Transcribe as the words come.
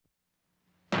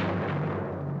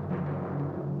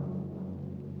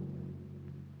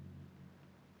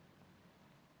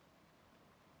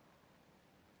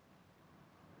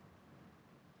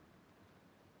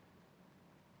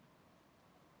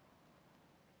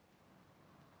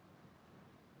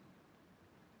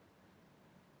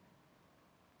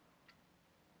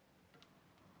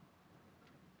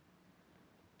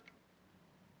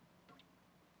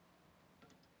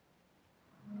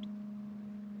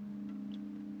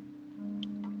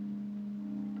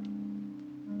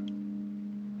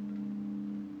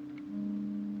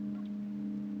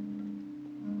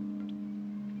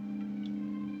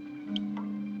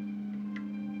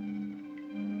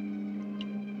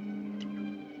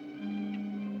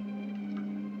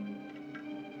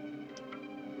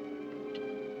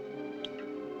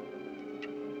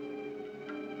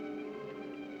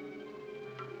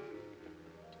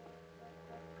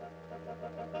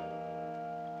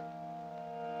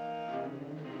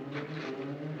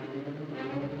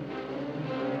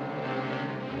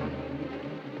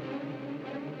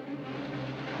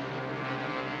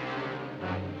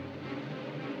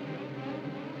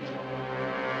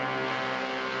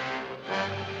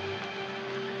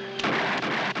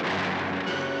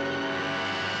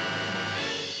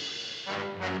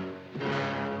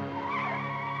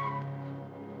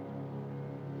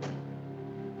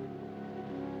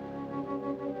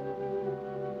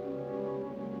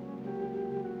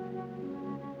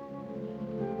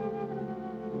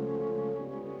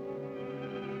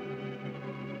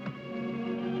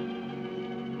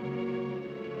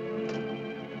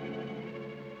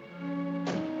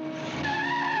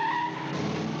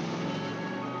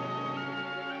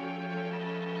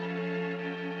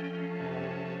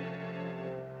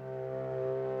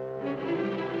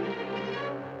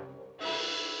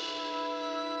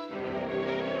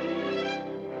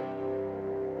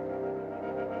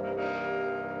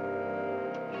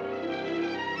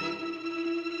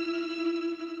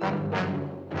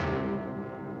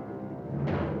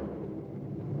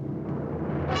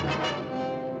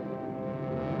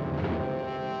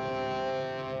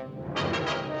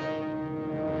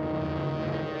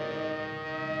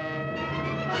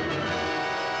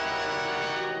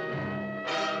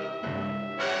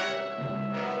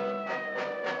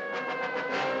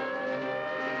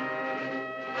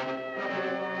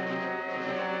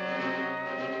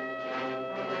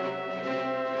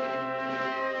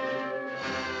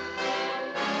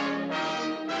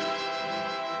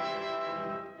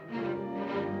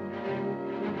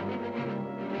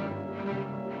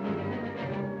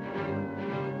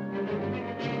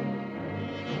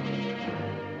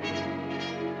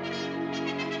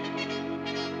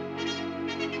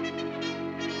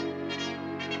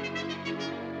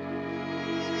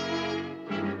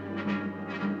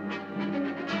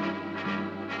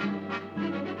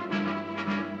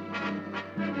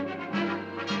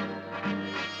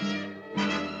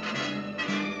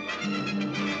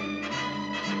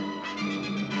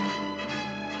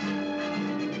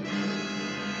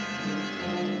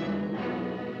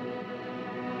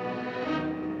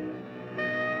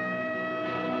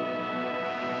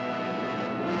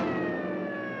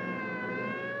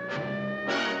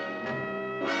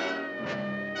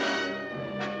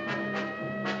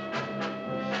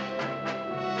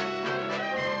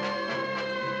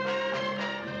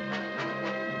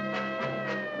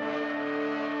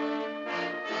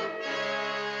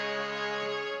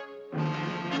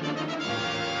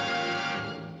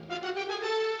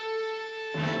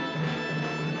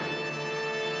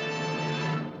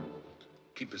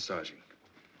Keep massaging.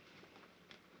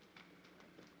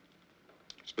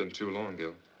 It's been too long,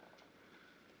 Gil.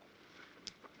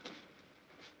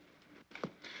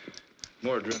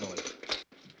 More adrenaline.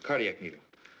 Cardiac needle.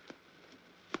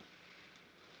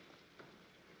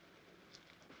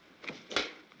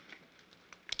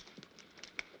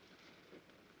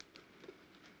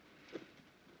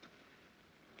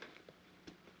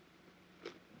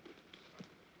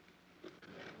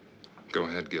 Go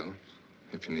ahead, Gil,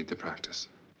 if you need to practice.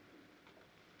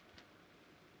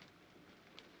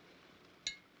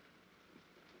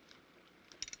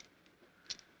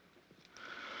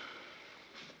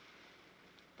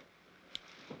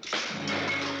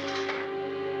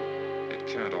 It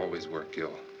can't always work,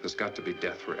 Gil. There's got to be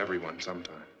death for everyone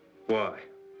sometime. Why?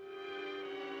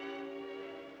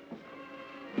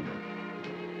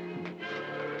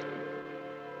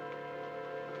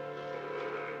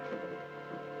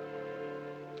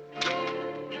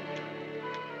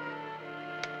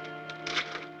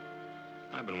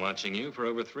 I've been watching you for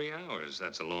over 3 hours.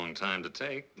 That's a long time to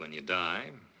take when you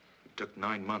die. It took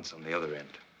 9 months on the other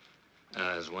end.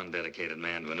 As one dedicated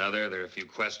man to another, there are a few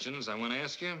questions I want to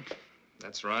ask you.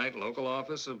 That's right, local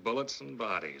office of bullets and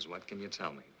bodies. What can you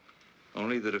tell me?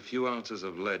 Only that a few ounces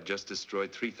of lead just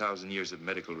destroyed 3,000 years of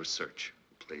medical research.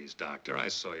 Please, Doctor, I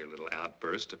saw your little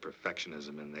outburst of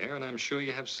perfectionism in there, and I'm sure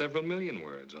you have several million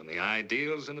words on the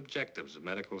ideals and objectives of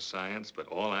medical science, but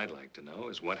all I'd like to know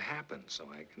is what happened so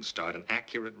I can start an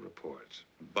accurate report.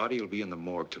 The body will be in the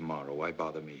morgue tomorrow. Why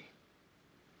bother me?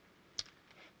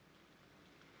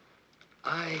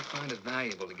 I find it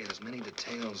valuable to get as many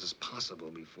details as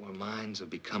possible before minds have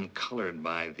become colored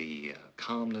by the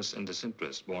calmness and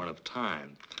disinterest born of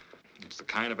time. It's the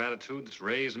kind of attitude that's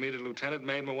raised me to lieutenant,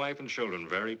 made my wife and children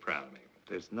very proud of me.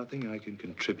 There's nothing I can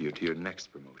contribute to your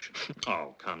next promotion.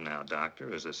 Oh, come now,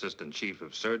 Doctor. As assistant chief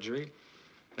of surgery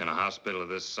in a hospital of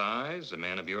this size, a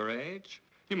man of your age,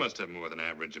 you must have more than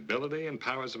average ability and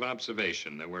powers of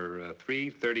observation. There were 3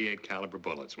 .38 caliber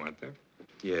bullets, weren't there?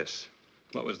 Yes.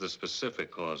 What was the specific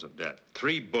cause of death?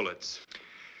 3 bullets.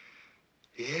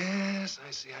 Yes, I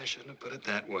see. I shouldn't have put it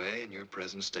that way in your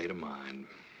present state of mind.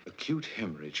 Acute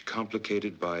hemorrhage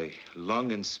complicated by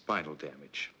lung and spinal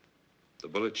damage. The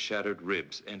bullet shattered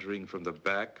ribs, entering from the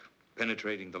back,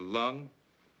 penetrating the lung,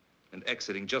 and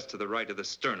exiting just to the right of the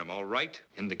sternum, all right?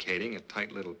 Indicating a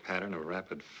tight little pattern of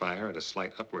rapid fire at a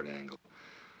slight upward angle.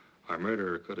 Our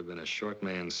murderer could have been a short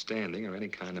man standing or any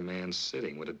kind of man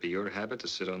sitting. Would it be your habit to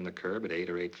sit on the curb at 8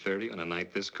 or 8:30 on a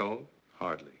night this cold?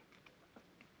 Hardly.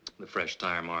 The fresh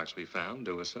tire marks we found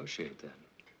do associate then.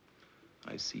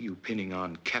 I see you pinning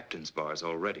on captain's bars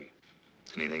already.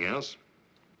 Anything else?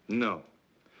 No.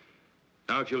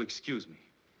 Now, if you'll excuse me.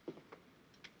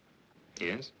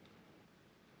 Yes?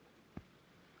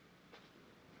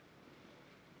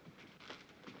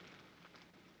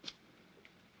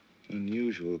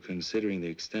 Unusual considering the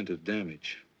extent of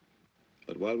damage.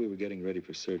 But while we were getting ready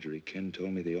for surgery, Ken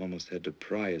told me they almost had to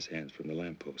pry his hands from the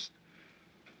lamppost.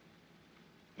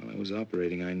 While I was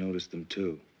operating, I noticed them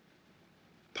too.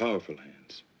 Powerful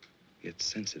hands, yet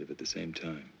sensitive at the same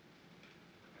time.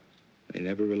 They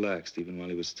never relaxed, even while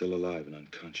he was still alive and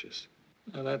unconscious.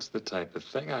 Now, that's the type of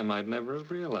thing I might never have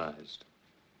realized.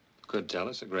 Could tell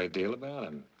us a great deal about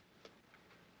him.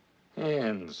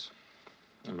 Hands.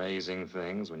 Amazing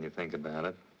things when you think about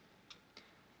it.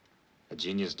 A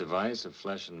genius device of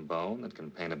flesh and bone that can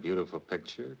paint a beautiful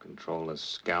picture, control a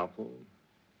scalpel,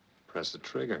 press a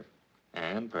trigger.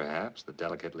 And perhaps the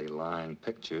delicately lined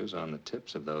pictures on the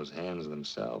tips of those hands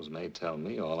themselves may tell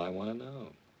me all I want to know.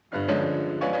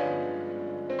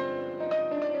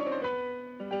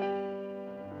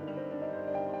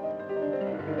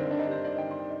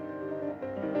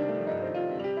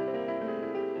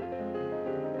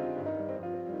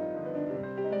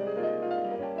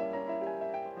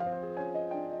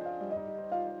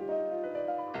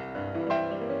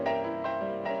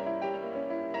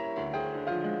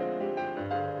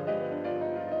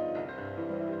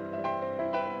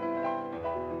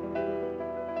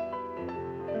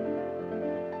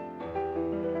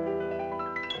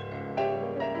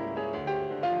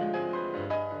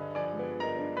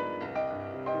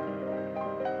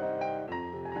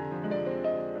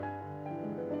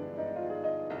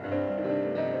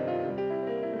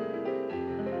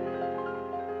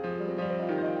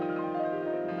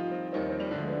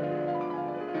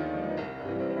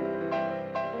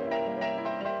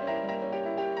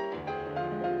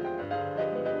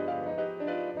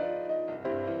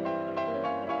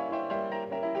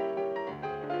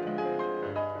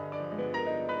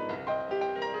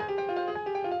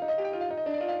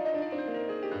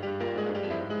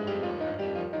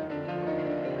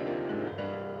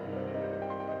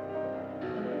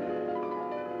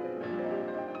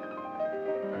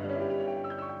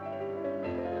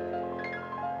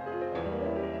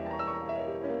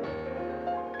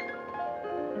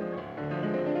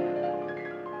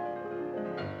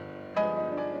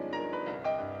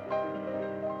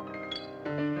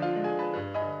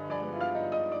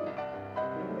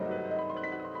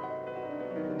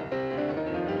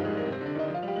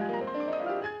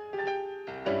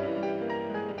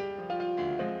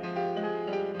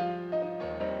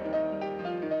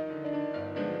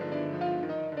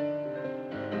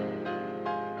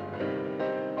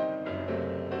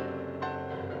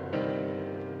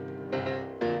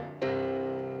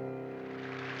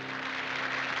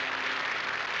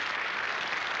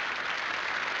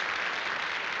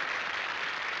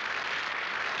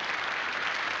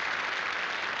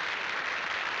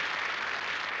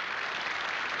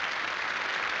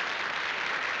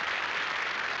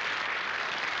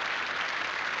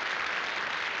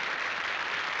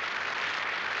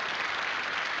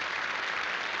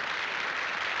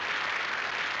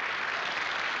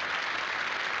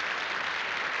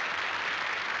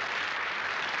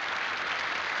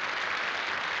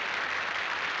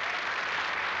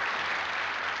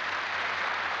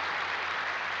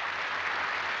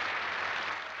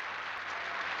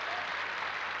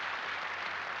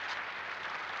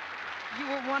 You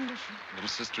were wonderful. Little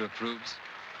sister approves?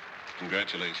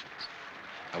 Congratulations.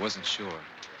 I wasn't sure.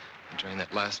 And during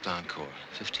that last encore,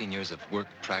 15 years of work,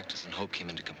 practice, and hope came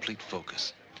into complete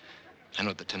focus. I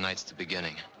know that tonight's the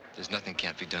beginning. There's nothing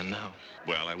can't be done now.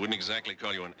 Well, I wouldn't exactly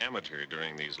call you an amateur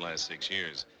during these last 6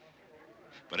 years.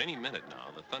 But any minute now,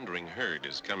 the thundering herd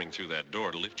is coming through that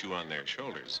door to lift you on their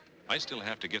shoulders. I still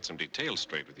have to get some details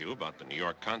straight with you about the New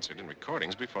York concert and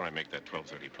recordings before I make that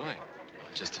 12:30 play.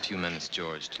 Just a few minutes,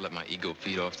 George, to let my ego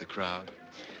feed off the crowd.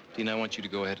 Dean, I want you to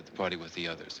go ahead to the party with the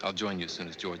others. I'll join you as soon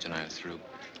as George and I are through.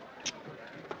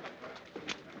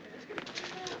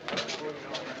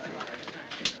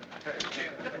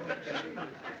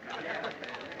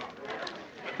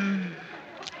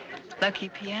 Lucky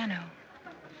piano.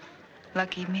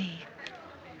 Lucky me.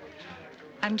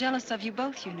 I'm jealous of you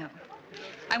both, you know.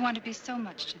 I want to be so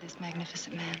much to this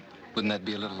magnificent man. Wouldn't that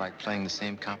be a little like playing the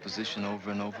same composition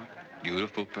over and over?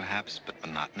 Beautiful, perhaps, but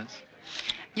monotonous?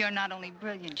 You're not only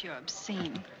brilliant, you're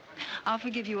obscene. I'll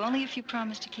forgive you only if you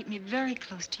promise to keep me very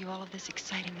close to you all of this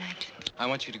exciting night. I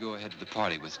want you to go ahead to the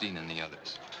party with Dean and the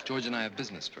others. George and I have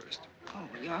business first. Oh,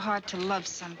 you're hard to love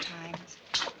sometimes.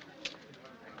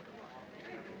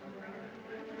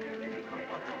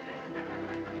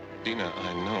 Dina,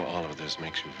 I know all of this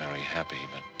makes you very happy,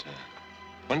 but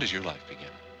when does your life begin?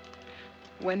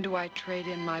 When do I trade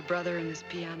in my brother and his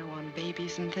piano on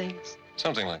babies and things?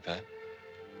 Something like that.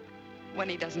 When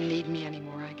he doesn't need me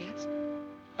anymore, I guess.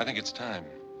 I think it's time.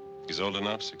 He's old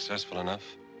enough, successful enough.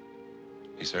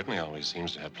 He certainly always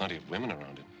seems to have plenty of women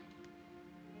around him.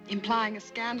 Implying a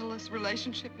scandalous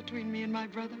relationship between me and my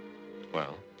brother?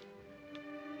 Well?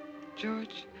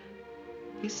 George,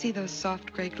 you see those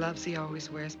soft gray gloves he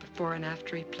always wears before and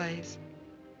after he plays?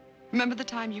 Remember the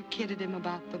time you kidded him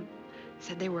about them?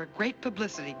 Said they were a great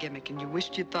publicity gimmick and you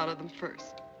wished you'd thought of them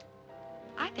first.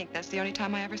 I think that's the only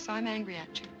time I ever saw him angry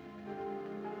at you.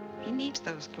 He needs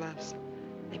those gloves.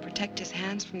 They protect his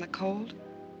hands from the cold,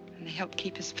 and they help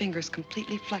keep his fingers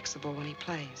completely flexible when he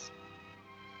plays.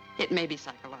 It may be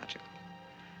psychological,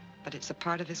 but it's a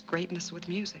part of his greatness with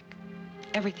music.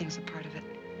 Everything's a part of it.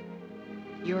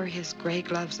 You're his gray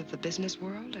gloves of the business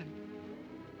world,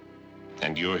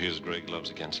 And you're his gray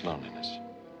gloves against loneliness.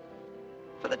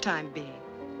 for the time being.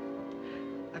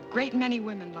 A great many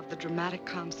women love the dramatic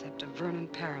concept of Vernon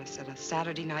Paris at a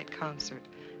Saturday night concert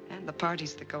and the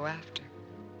parties that go after.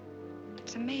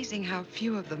 It's amazing how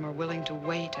few of them are willing to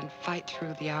wait and fight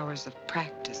through the hours of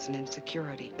practice and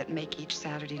insecurity that make each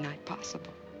Saturday night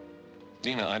possible.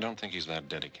 Dina, I don't think he's that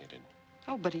dedicated.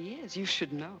 Oh, but he is. You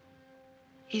should know.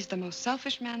 He's the most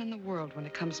selfish man in the world when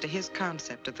it comes to his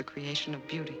concept of the creation of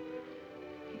beauty.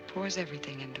 He pours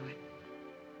everything into it.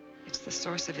 It's the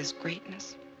source of his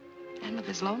greatness and of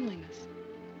his loneliness.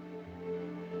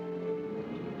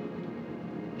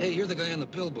 Hey, you're the guy on the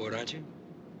billboard, aren't you?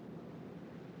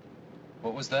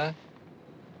 What was that?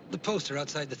 The poster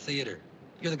outside the theater.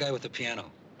 You're the guy with the piano.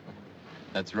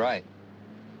 That's right.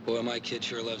 Boy, my kid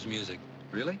sure loves music.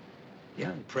 Really?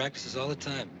 Yeah, he practices all the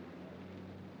time.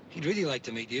 He'd really like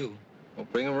to meet you. Well,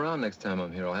 bring him around next time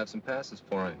I'm here. I'll have some passes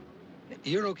for him.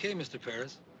 You're okay, Mr.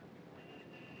 Paris.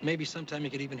 Maybe sometime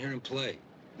you could even hear him play.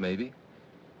 Maybe.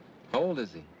 How old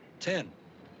is he? 10.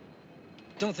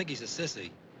 Don't think he's a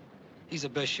sissy. He's the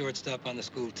best shortstop on the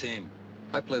school team.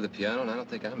 I play the piano, and I don't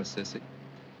think I'm a sissy.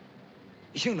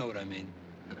 You know what I mean.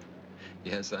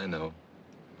 Yes, I know.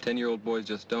 10-year-old boys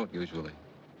just don't, usually.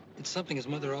 It's something his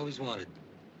mother always wanted.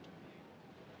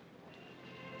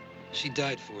 She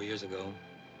died 4 years ago.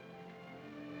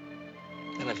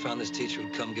 Then I found this teacher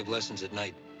who'd come give lessons at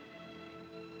night.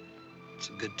 It's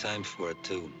a good time for it,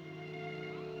 too.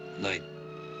 Night.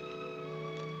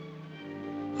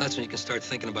 That's when you can start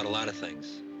thinking about a lot of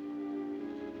things.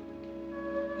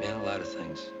 Yeah, a lot of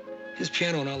things. His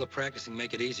piano and all the practicing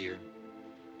make it easier.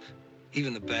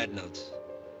 Even the bad notes.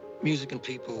 Music and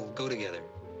people go together.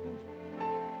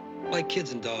 Like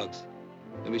kids and dogs.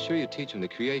 And be sure you teach him the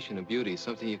creation of beauty is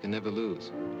something you can never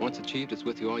lose. Once achieved, it's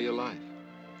with you all your life.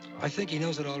 I think he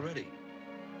knows it already.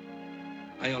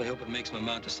 I only hope it makes him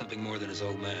amount to something more than his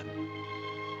old man.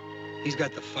 He's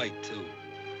got the fight, too.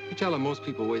 You tell him most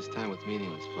people waste time with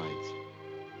meaningless fights.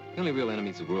 The only real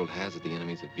enemies the world has are the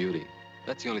enemies of beauty.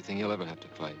 That's the only thing he'll ever have to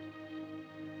fight.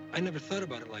 I never thought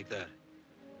about it like that.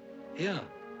 Yeah.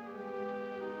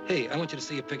 Hey, I want you to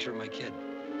see a picture of my kid.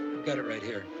 I've got it right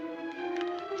here.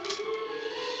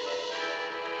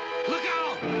 Look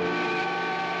out!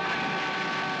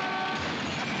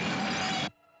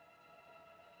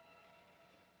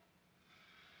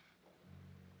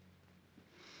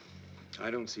 I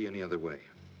don't see any other way.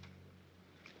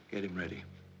 Get him ready.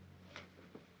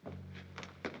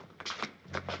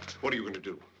 What are you going to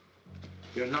do?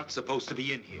 You're not supposed to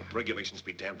be in here. Regulations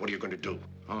be damned. What are you going to do?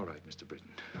 All right, Mr. Britton.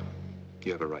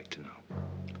 You have a right to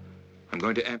know. I'm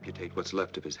going to amputate what's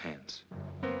left of his hands.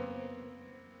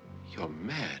 You're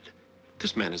mad.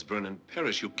 This man is burning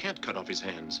Paris. You can't cut off his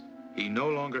hands. He no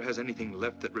longer has anything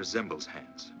left that resembles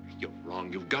hands. You're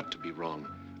wrong. You've got to be wrong.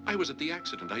 I was at the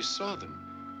accident. I saw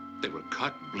them. They were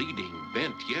cut, bleeding,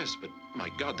 bent, yes, but my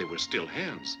God, they were still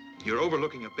hands. You're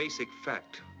overlooking a basic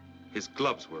fact. His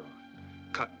gloves were on.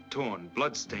 Cut, torn,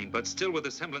 blood-stained, but still with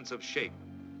a semblance of shape.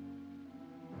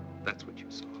 That's what you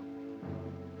saw.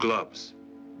 Gloves.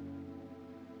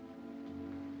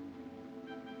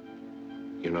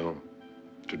 You know,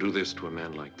 to do this to a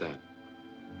man like that,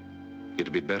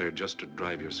 it'd be better just to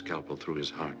drive your scalpel through his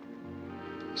heart.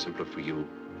 Simpler for you,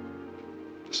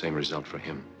 the same result for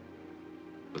him.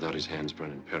 Without his hands,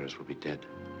 Vernon Paris will be dead.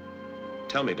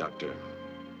 Tell me, Doctor,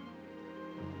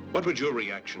 what would your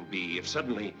reaction be if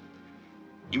suddenly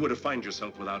you were to find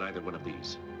yourself without either one of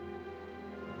these?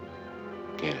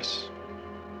 Yes.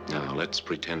 Now, let's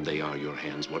pretend they are your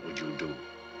hands. What would you do?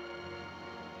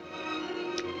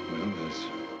 Well,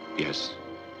 Yes.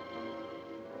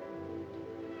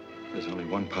 there's only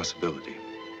one possibility.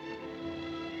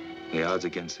 The odds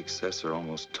against success are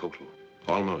almost total.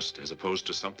 Almost, as opposed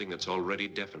to something that's already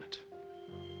definite.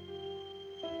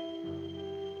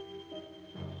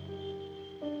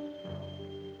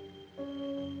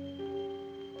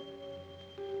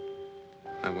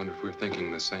 I wonder if we're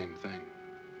thinking the same thing.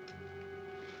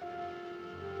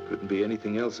 Couldn't be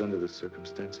anything else under the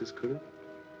circumstances, could it?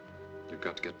 You've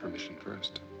got to get permission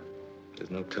first. There's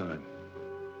no time.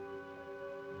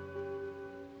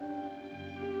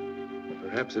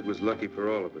 Perhaps it was lucky for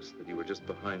all of us that you were just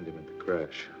behind him in the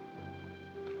crash.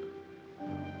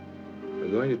 We're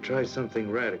going to try something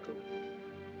radical.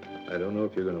 I don't know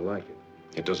if you're going to like it.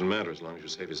 It doesn't matter as long as you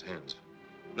save his hands.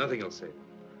 Nothing will save him,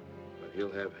 but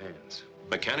he'll have hands.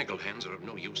 Mechanical hands are of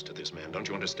no use to this man. Don't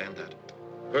you understand that?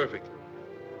 Perfectly.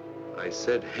 I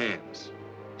said hands.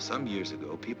 Some years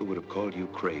ago, people would have called you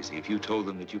crazy if you told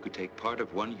them that you could take part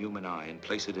of one human eye and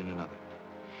place it in another.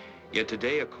 Yet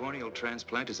today, a corneal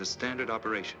transplant is a standard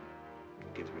operation.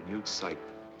 It gives renewed sight.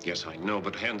 Yes, I know,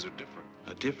 but hands are different.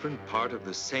 A different part of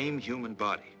the same human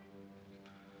body.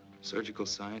 Surgical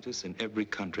scientists in every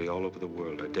country all over the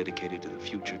world are dedicated to the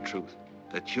future truth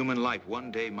that human life one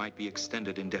day might be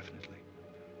extended indefinitely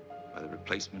by the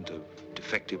replacement of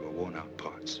defective or worn-out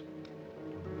parts.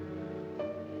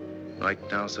 Right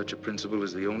now, such a principle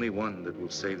is the only one that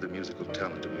will save the musical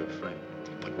talent of your friend.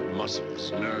 But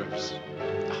muscles, nerves,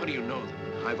 how do you know them?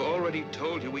 I've already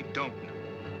told you we don't know.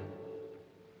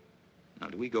 Now,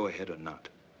 do we go ahead or not?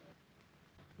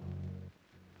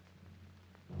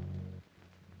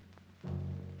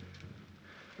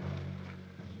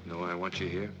 You know why I want you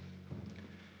here?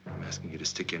 I'm asking you to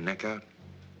stick your neck out.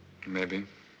 Maybe.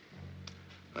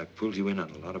 I've pulled you in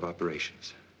on a lot of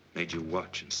operations, made you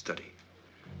watch and study.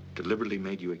 Deliberately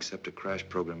made you accept a crash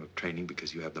program of training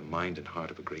because you have the mind and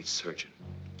heart of a great surgeon.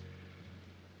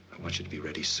 I want you to be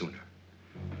ready sooner.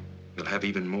 You'll have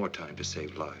even more time to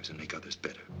save lives and make others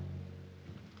better.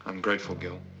 I'm grateful,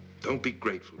 Gil. Don't be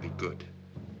grateful, be good.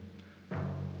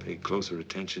 Pay closer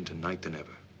attention tonight than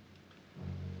ever.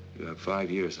 You have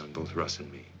 5 years on both Russ and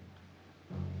me.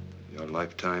 In your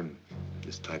lifetime,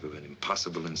 this type of an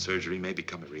impossible in surgery may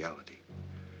become a reality.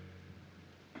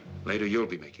 Later, you'll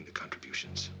be making the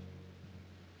contributions.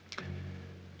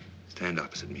 Stand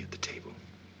opposite me at the table.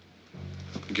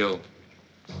 Gil,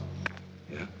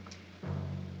 Yeah?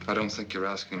 I don't think you're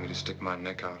asking me to stick my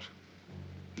neck out.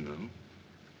 No?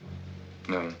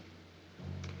 No.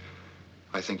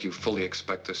 I think you fully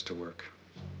expect this to work.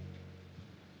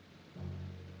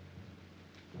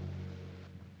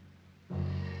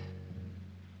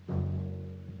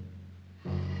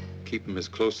 Keep him as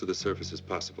close to the surface as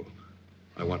possible.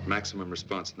 I want maximum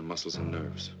response in the muscles and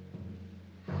nerves.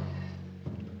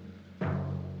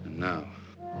 And now.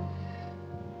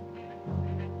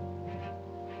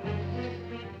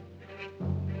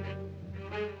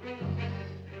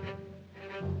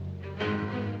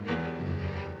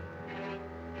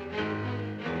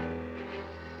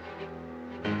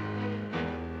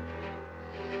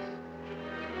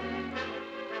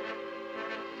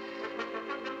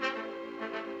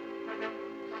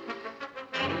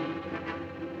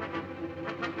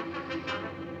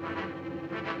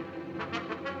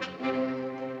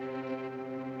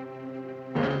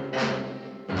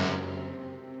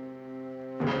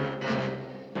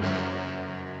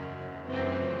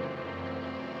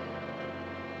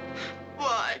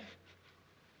 Why?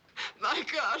 My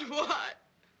God, why?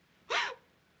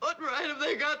 What right have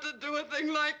they got to do a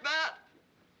thing like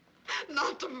that?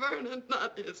 Not to Vernon,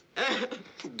 not his hand.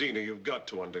 Dina, you've got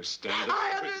to understand that...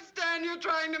 I understand you're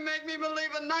trying to make me believe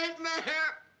a nightmare.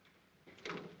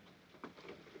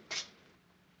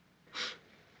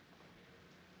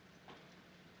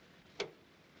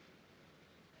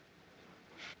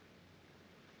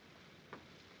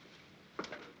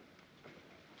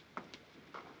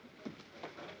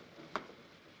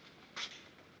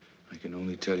 I can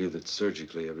only tell you that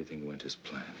surgically everything went as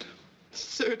planned.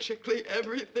 Surgically,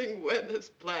 everything went as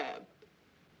planned.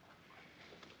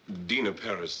 Dina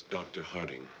Paris, Dr.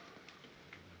 Harding.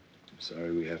 I'm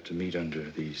sorry we have to meet under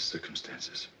these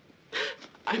circumstances.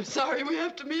 I'm sorry we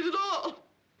have to meet at all.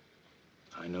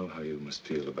 I know how you must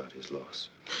feel about his loss.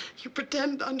 You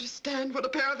pretend to understand what a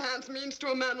pair of hands means to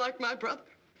a man like my brother.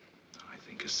 I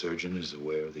think a surgeon is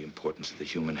aware of the importance of the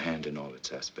human hand in all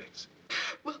its aspects.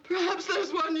 Well, perhaps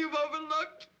there's one you've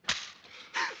overlooked.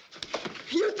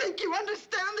 You think you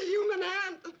understand the human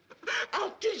hand?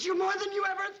 I'll teach you more than you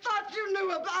ever thought you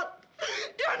knew about.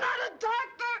 You're not a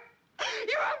doctor.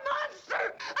 You're a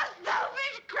monster. A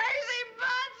selfish, crazy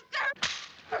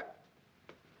monster.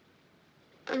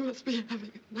 I must be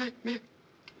having a nightmare.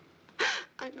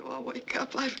 I know I'll wake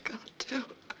up. I've got to.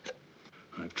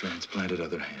 I've transplanted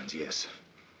other hands, yes.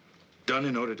 Done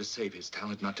in order to save his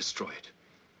talent, not destroy it.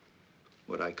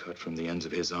 What I cut from the ends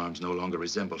of his arms no longer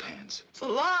resembled hands. It's a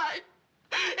lie.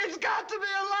 It's got to be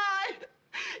a lie.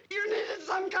 You needed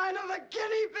some kind of a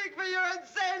guinea pig for your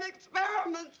insane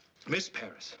experiments. Miss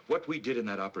Paris, what we did in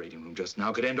that operating room just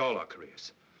now could end all our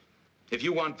careers. If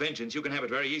you want vengeance, you can have it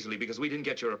very easily because we didn't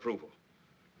get your approval.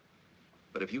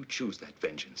 But if you choose that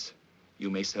vengeance, you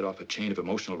may set off a chain of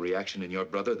emotional reaction in your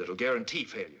brother that'll guarantee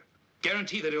failure.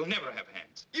 Guarantee that he'll never have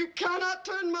hands. You cannot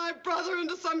turn my brother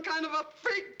into some kind of a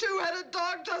freak two-headed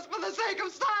dog just for the sake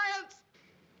of science.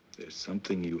 There's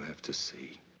something you have to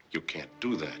see. You can't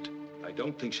do that. I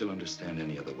don't think she'll understand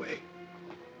any other way.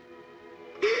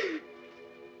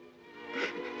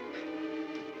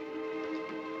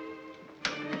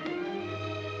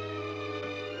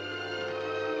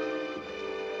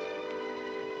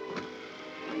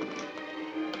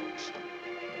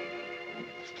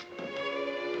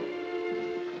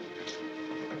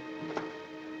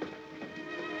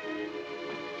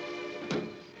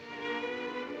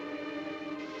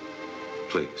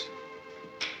 Please.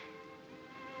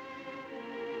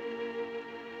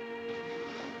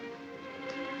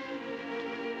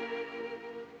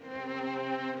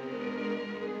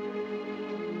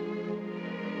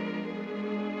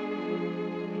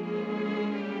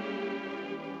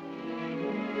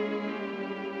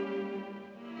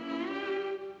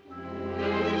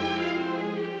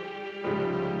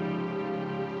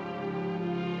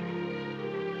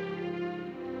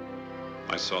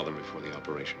 I saw them before the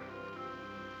operation.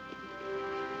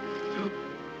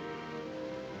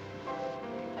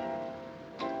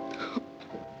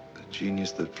 The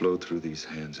genius that flowed through these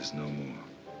hands is no more.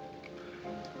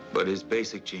 But his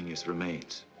basic genius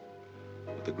remains.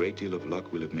 With a great deal of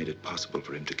luck, we'll have made it possible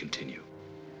for him to continue.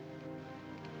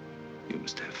 You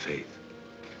must have faith.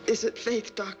 Is it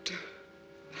faith, Doctor?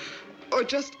 Or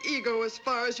just ego as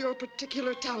far as your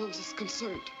particular talent is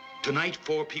concerned? Tonight,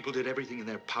 4 people did everything in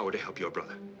their power to help your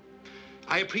brother.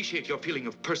 I appreciate your feeling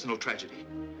of personal tragedy,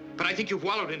 but I think you've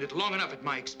wallowed in it long enough at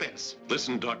my expense.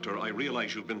 Listen, Doctor, I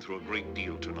realize you've been through a great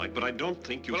deal tonight, but I don't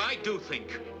think you... Well, I do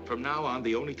think. From now on,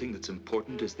 the only thing that's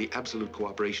important is the absolute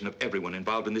cooperation of everyone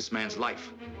involved in this man's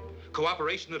life.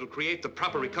 Cooperation that'll create the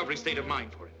proper recovery state of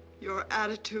mind for him. Your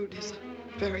attitude is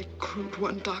a very crude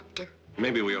one, Doctor.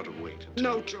 Maybe we ought to wait.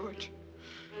 No, George.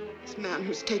 This man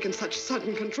who's taken such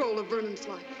sudden control of Vernon's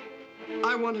life,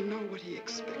 I want to know what he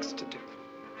expects to do.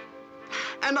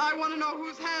 And I want to know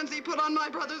whose hands he put on my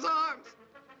brother's arms.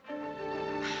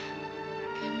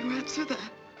 Can you answer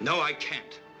that? No, I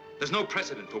can't. There's no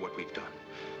precedent for what we've done.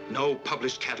 No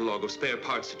published catalog of spare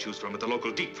parts to choose from at the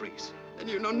local deep freeze. And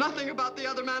you know nothing about the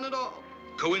other man at all.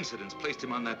 Coincidence placed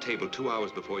him on that table 2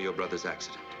 hours before your brother's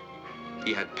accident.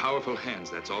 He had powerful hands,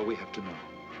 that's all we have to know.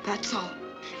 That's all.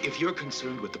 If you're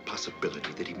concerned with the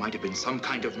possibility that he might have been some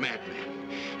kind of madman,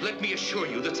 let me assure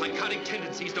you that psychotic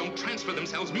tendencies don't transfer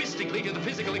themselves mystically to the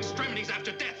physical extremities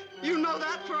after death. You know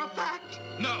that for a fact?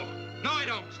 No, I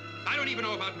don't. I don't even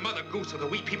know about Mother Goose or the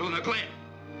wee people in the Glen.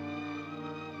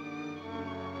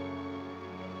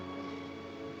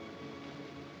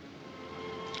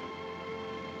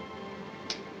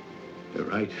 You're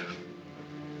right.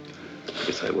 I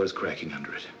guess I was cracking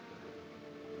under it.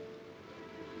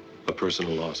 A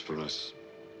personal loss for us.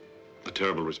 A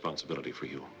terrible responsibility for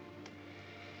you.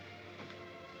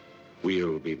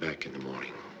 We'll be back in the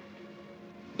morning.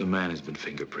 The man has been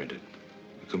fingerprinted.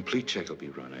 A complete check will be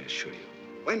run, I assure you.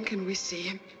 When can we see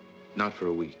him? Not for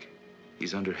a week.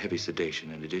 He's under heavy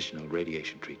sedation and additional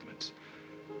radiation treatments.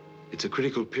 It's a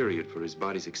critical period for his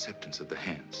body's acceptance of the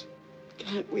hands.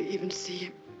 Can't we even see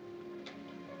him?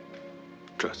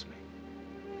 Trust me.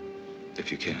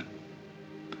 If you can.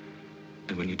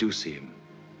 And when you do see him,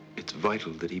 it's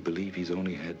vital that he believe he's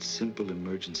only had simple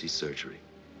emergency surgery.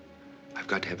 I've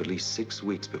got to have at least 6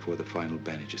 weeks before the final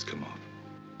bandages come off.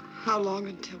 How long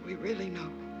until we really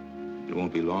know? It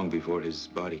won't be long before his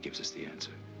body gives us the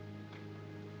answer.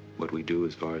 What we do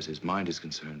as far as his mind is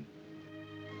concerned,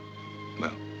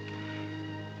 well,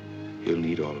 he'll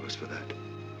need all of us for that.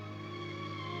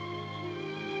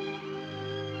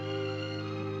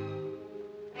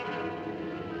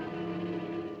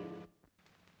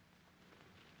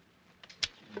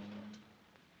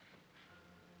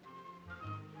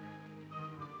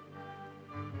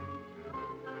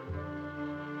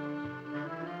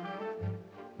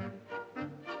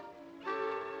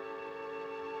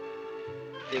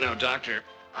 You know, Doctor,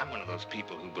 I'm one of those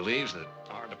people who believes that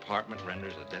our department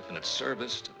renders a definite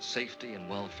service to the safety and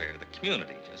welfare of the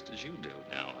community, just as you do.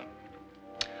 Now,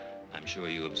 I'm sure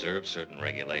you observe certain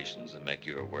regulations that make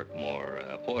your work more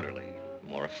orderly,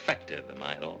 more effective. Am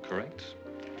I at all correct?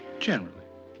 Generally.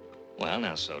 Well,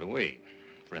 now, so do we.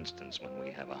 For instance, when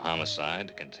we have a homicide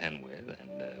to contend with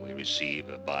and we receive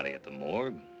a body at the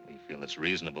morgue, we feel it's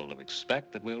reasonable to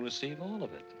expect that we'll receive all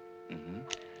of it. Mm-hmm.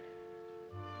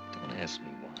 Don't ask me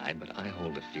why, but I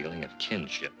hold a feeling of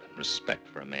kinship and respect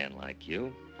for a man like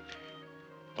you.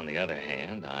 On the other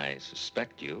hand, I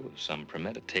suspect you of some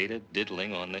premeditated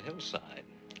diddling on the hillside.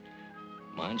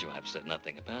 Mind you, I've said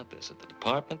nothing about this at the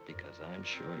department because I'm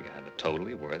sure you have a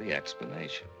totally worthy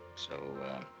explanation. So,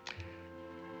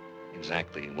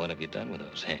 exactly what have you done with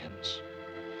those hands?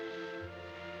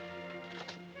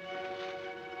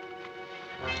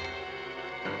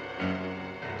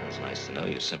 It's nice to know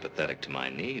you're sympathetic to my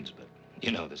needs, but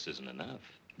you know this isn't enough.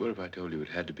 What if I told you it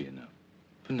had to be enough?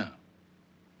 For now.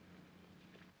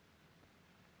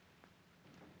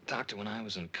 Doctor, when I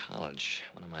was in college,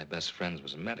 one of my best friends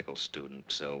was a medical student,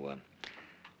 so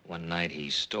one night he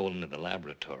stole into the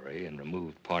laboratory and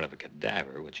removed part of a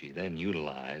cadaver, which he then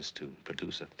utilized to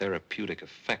produce a therapeutic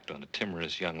effect on a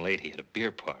timorous young lady at a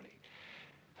beer party.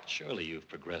 Surely you've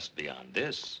progressed beyond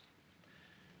this.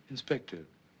 Inspector,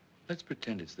 let's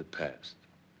pretend it's the past.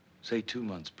 Say 2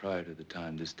 months prior to the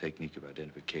time this technique of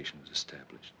identification was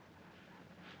established.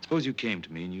 Suppose you came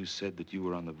to me and you said that you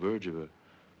were on the verge of a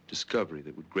discovery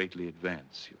that would greatly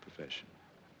advance your profession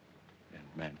and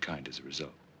mankind as a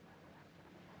result.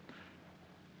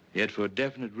 Yet for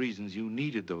definite reasons, you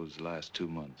needed those last 2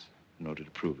 months in order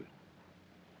to prove it.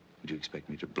 Would you expect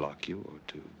me to block you or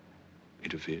to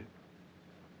interfere?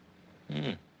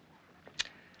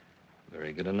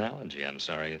 Very good analogy. I'm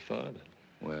sorry you thought of it.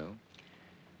 Well?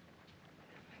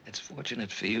 It's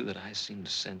fortunate for you that I seem to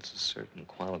sense a certain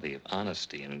quality of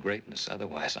honesty and greatness.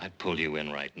 Otherwise, I'd pull you in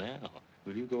right now.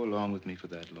 Will you go along with me for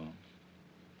that long?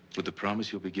 With the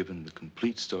promise you'll be given the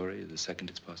complete story the second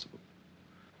it's possible?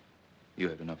 You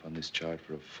have enough on this chart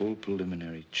for a full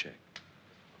preliminary check.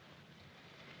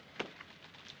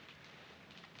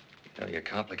 You know, you're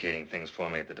complicating things for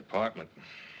me at the department.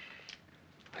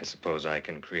 I suppose I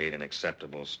can create an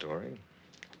acceptable story.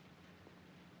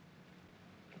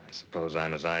 I suppose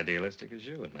I'm as idealistic as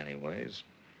you in many ways.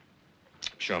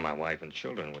 I'm sure my wife and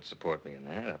children would support me in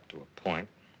that up to a point.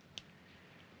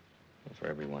 For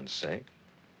everyone's sake.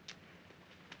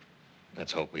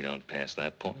 Let's hope we don't pass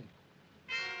that point.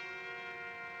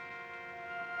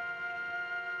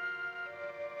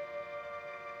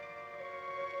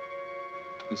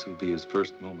 This will be his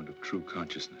first moment of true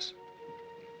consciousness.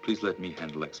 Please let me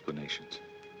handle explanations.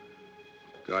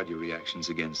 Guard your reactions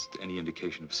against any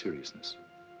indication of seriousness.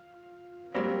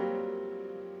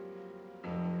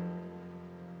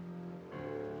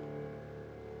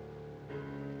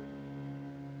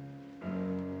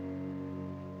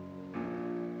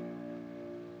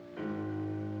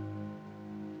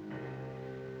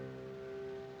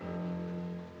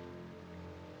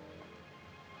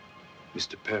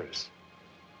 Mr. Paris,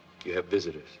 you have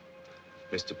visitors.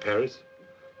 Mr. Paris?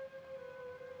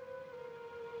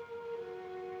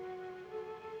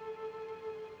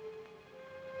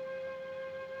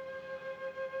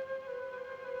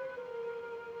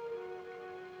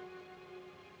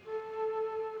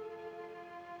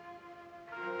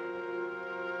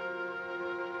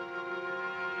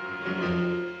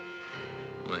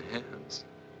 My hands.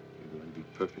 You're going to be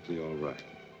perfectly all right.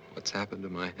 What's happened to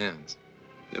my hands?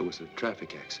 There was a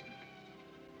traffic accident.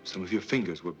 Some of your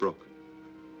fingers were broken.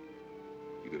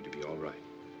 You're going to be all right.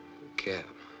 Cab.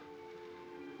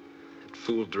 That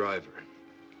fool driver.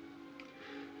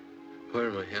 Why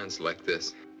are my hands like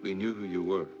this? We knew who you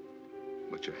were,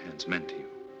 what your hands meant to you.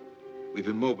 We've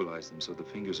immobilized them so the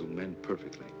fingers will mend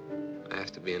perfectly. I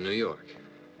have to be in New York.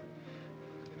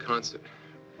 Concert.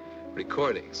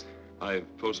 Recordings. I've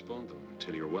postponed them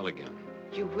until you're well again.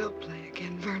 You will play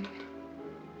again, Vernon.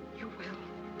 You will.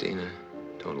 Dina,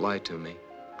 don't lie to me.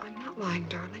 I'm not lying,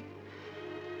 darling.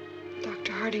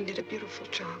 Dr. Harding did a beautiful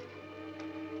job.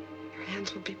 Your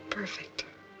hands will be perfect.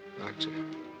 Doctor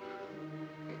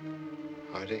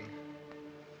Harding?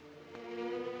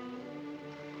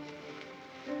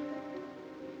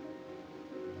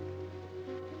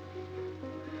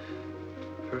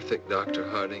 Perfect, Dr.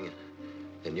 Harding,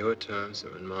 in your terms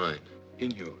or in mine?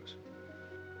 In yours.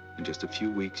 In just a few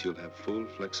weeks, you'll have full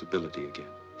flexibility again,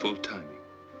 full timing.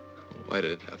 Why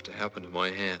did it have to happen to my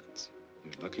hands?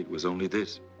 You're lucky it was only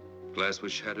this. Glass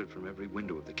was shattered from every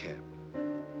window of the cab.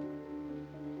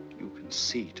 You can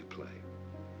see to play,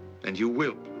 and you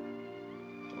will play.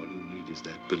 All you need is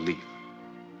that belief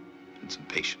and some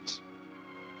patience.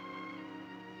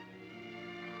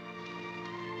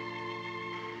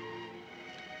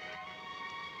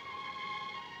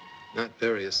 Not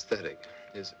very aesthetic,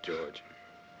 is it, George?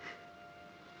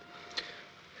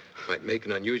 Might make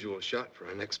an unusual shot for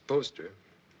our next poster.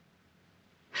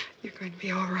 You're going to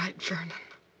be all right, Vernon.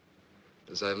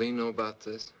 Does Eileen know about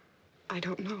this? I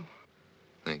don't know.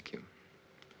 Thank you.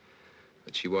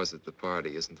 But she was at the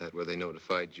party. Isn't that where they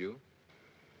notified you?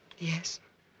 Yes.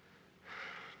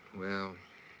 Well,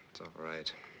 it's all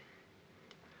right.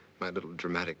 My little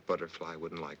dramatic butterfly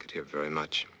wouldn't like it here very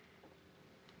much.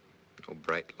 No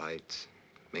bright lights,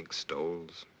 mink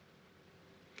stoles.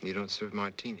 You don't serve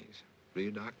martinis, do you,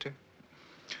 Doctor?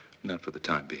 Not for the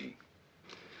time being.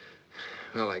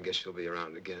 Well, I guess she'll be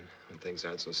around again when things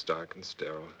aren't so stark and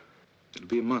sterile. It'll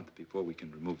be a month before we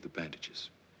can remove the bandages.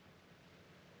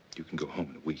 You can go home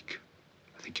in a week.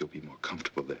 I think you'll be more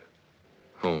comfortable there.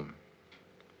 Home.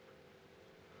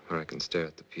 Where I can stare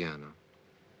at the piano.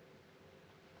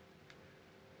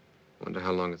 Wonder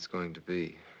how long it's going to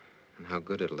be and how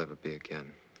good it'll ever be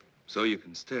again. So you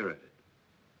can stare at it.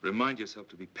 Remind yourself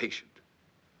to be patient.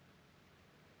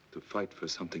 To fight for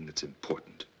something that's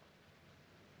important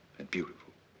and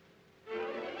beautiful.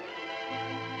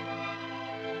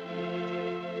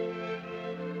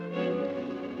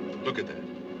 Look at that.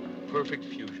 Perfect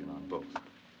fusion on both.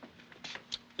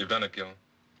 You've done it, Gil.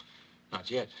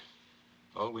 Not yet.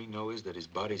 All we know is that his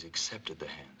body's accepted the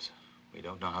hands. We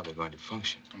don't know how they're going to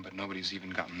function. But nobody's even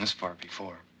gotten this far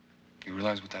before. You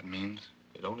realize what that means?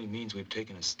 It only means we've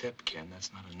taken a step, Ken.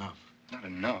 That's not enough. Not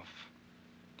enough.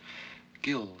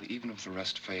 Gil, even if the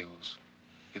rest fails,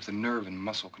 if the nerve and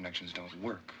muscle connections don't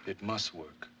work. It must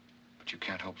work. But you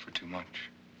can't hope for too much.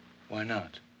 Why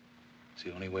not? It's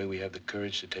the only way we have the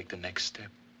courage to take the next step.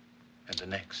 And the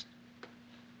next.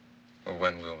 Well,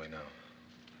 when will we know?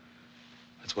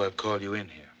 That's why I've called you in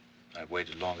here. I've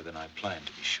waited longer than I planned,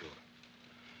 to be sure.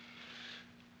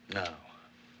 Now,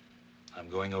 I'm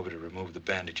going over to remove the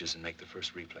bandages and make the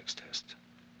first reflex test.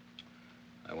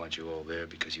 I want you all there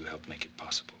because you helped make it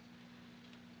possible.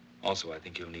 Also, I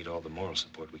think he'll need all the moral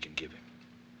support we can give him.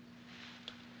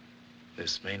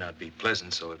 This may not be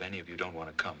pleasant, so if any of you don't want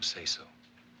to come, say so.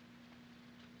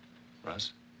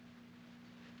 Russ?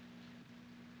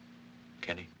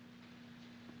 Kenny?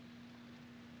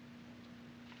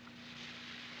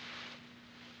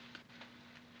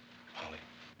 Holly?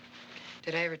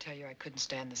 Did I ever tell you I couldn't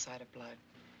stand the sight of blood?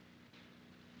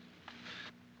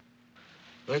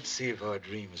 Let's see if our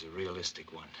dream is a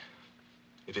realistic one.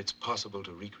 If it's possible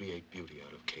to recreate beauty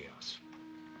out of chaos.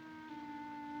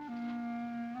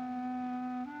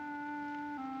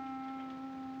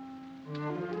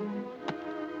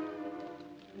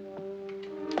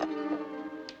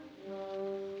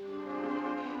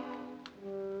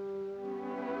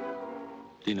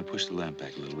 Dina, push the lamp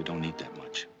back a little. We don't need that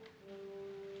much.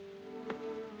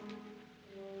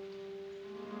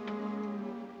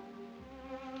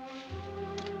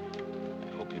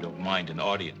 I hope you don't mind an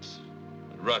audience.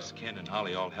 But Russ, Ken, and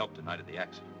Holly all helped the night of the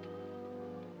accident.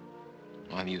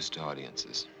 I'm used to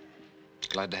audiences.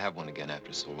 Glad to have one again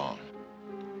after so long.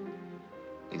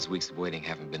 These weeks of waiting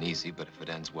haven't been easy, but if it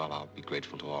ends well, I'll be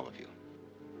grateful to all of you.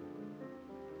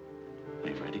 Are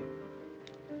you ready?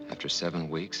 After 7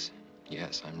 weeks,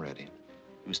 yes, I'm ready.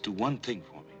 You must do one thing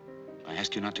for me. I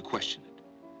ask you not to question it.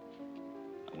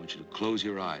 I want you to close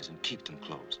your eyes and keep them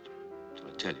closed till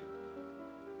I tell you.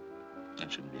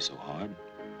 That shouldn't be so hard.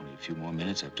 Only a few more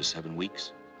minutes after 7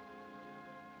 weeks.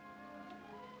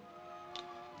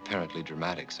 Apparently,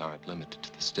 dramatics aren't limited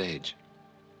to the stage.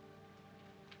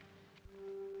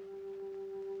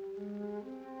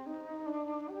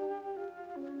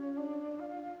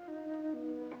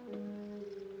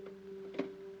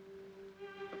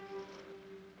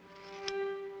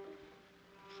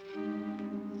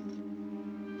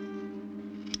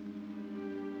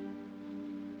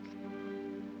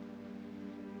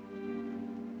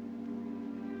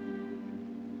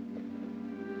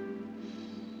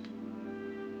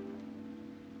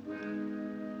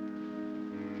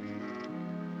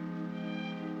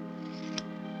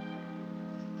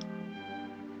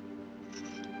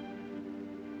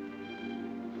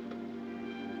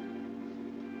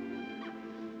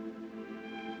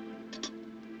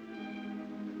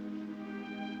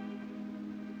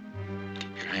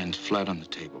 Hands flat on the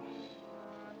table.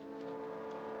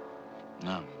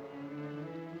 Now,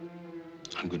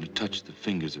 I'm going to touch the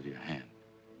fingers of your hand.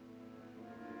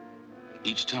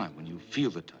 Each time when you feel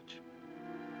the touch,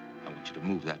 I want you to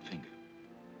move that finger.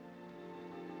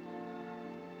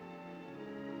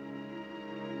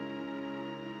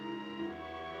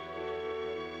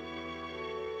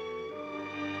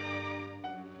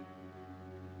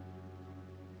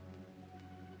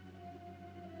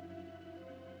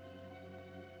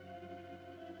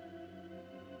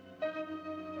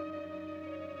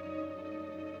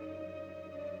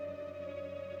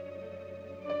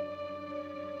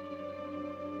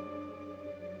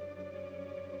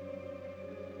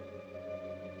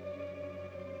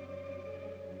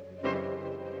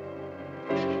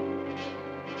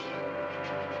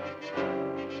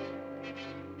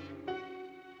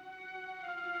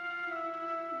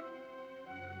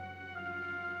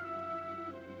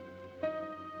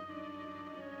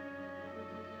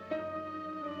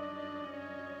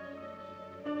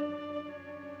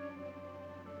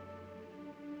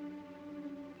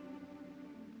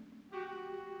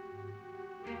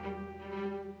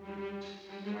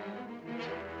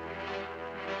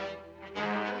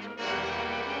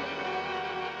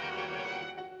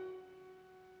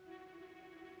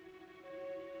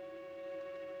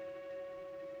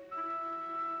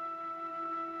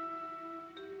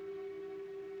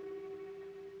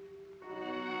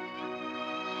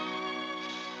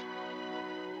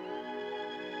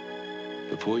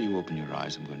 Before you open your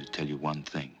eyes, I'm going to tell you one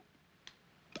thing.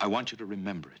 I want you to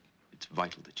remember it. It's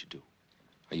vital that you do.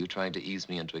 Are you trying to ease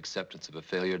me into acceptance of a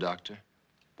failure, Doctor?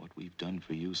 What we've done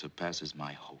for you surpasses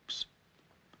my hopes.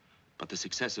 But the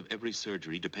success of every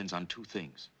surgery depends on two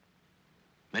things: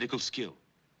 medical skill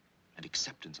and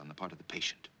acceptance on the part of the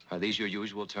patient. Are these your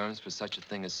usual terms for such a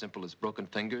thing as simple as broken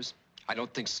fingers? I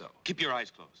don't think so. Keep your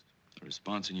eyes closed. The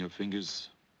response in your fingers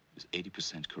is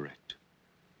 80% correct.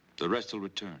 The rest will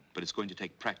return, but it's going to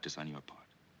take practice on your part.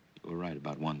 You were right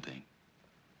about one thing.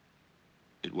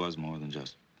 It was more than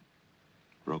just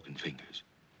broken fingers.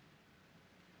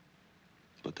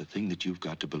 But the thing that you've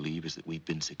got to believe is that we've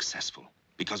been successful,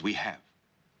 because we have.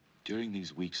 During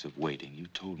these weeks of waiting, you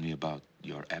told me about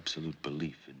your absolute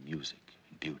belief in music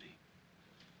and beauty.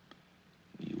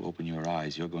 When you open your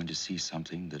eyes, you're going to see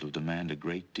something that'll demand a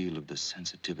great deal of the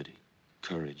sensitivity,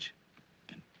 courage,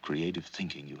 and creative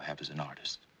thinking you have as an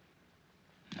artist.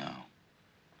 Now,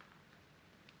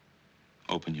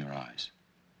 open your eyes.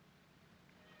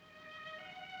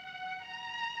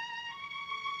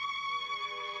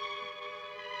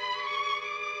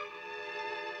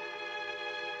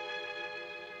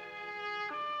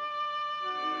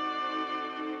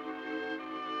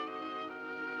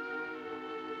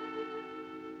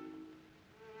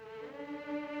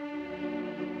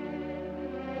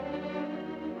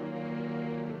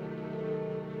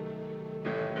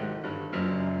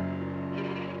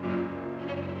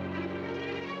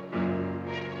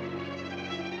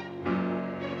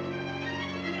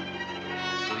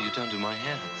 Done to my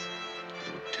hands?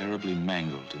 They were terribly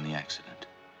mangled in the accident.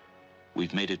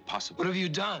 We've made it possible. What have you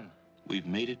done? We've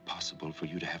made it possible for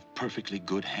you to have perfectly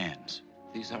good hands.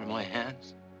 These are my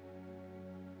hands?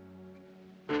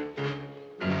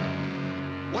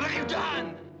 What have you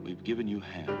done? We've given you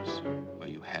hands where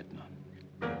you had none.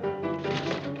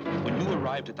 When you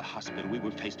arrived at the hospital, we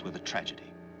were faced with a tragedy.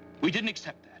 We didn't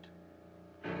accept that.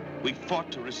 We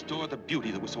fought to restore the beauty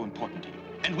that was so important to you,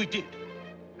 and we did.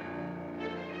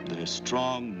 They're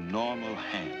strong, normal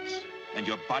hands, and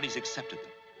your body's accepted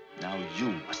them. Now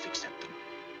you must accept them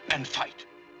and fight.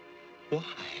 Why?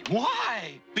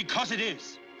 Why? Because it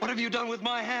is. What have you done with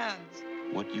my hands?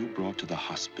 What you brought to the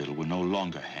hospital were no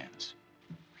longer hands.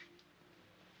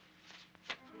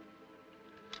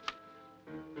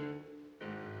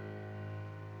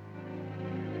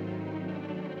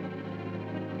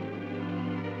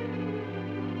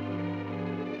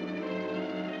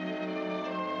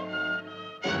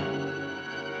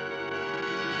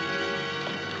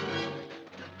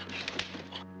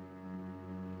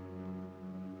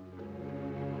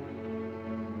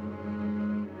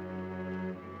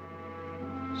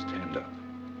 Stand up.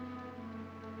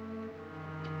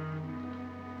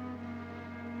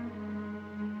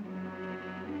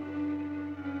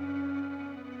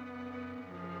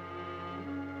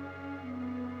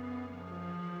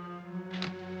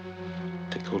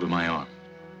 Take hold of my arm.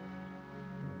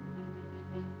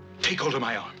 Take hold of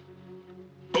my arm.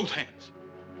 Both hands.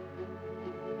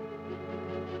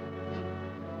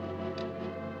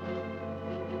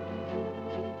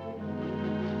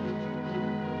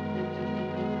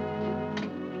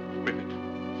 Grip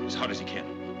it as hard as you can.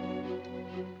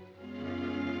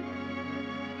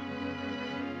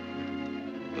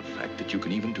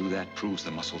 can even do that proves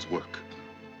the muscles work.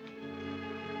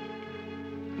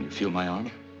 Can you feel my arm?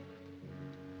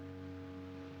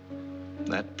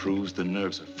 That proves the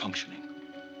nerves are functioning.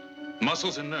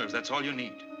 Muscles and nerves, that's all you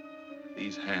need.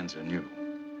 These hands are new,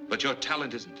 but your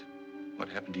talent isn't. What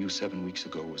happened to you 7 weeks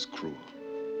ago was cruel.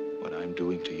 What I'm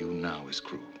doing to you now is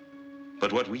cruel.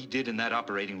 But what we did in that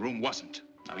operating room wasn't.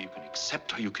 Now you can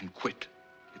accept or you can quit.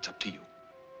 It's up to you.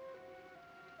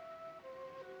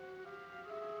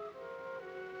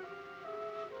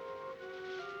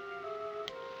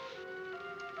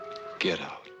 Get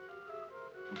out.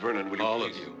 Vernon, will you All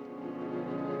please? of you.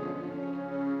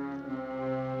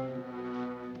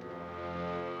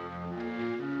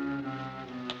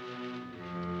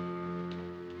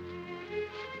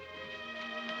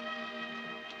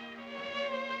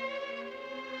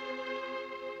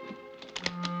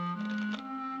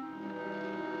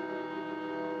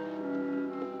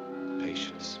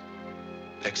 Patience.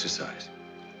 Exercise.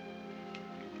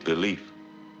 Belief.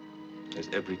 There's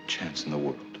every chance in the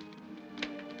world.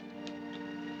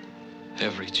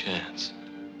 Every chance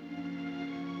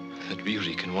that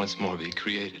beauty can once more be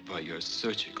created by your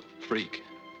surgical freak.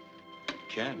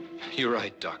 Can. You're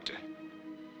right, Doctor.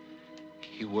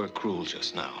 You were cruel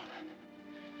just now.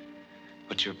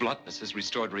 But your bluntness has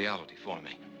restored reality for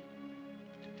me.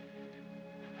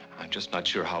 I'm just not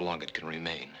sure how long it can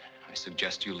remain. I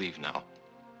suggest you leave now.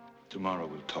 Tomorrow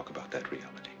we'll talk about that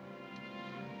reality.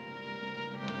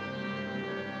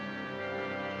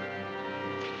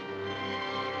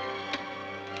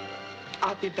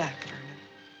 I'll be back, Vernon.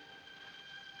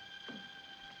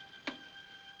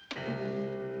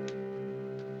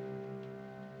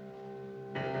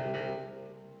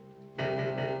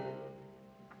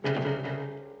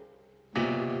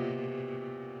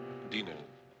 Dina,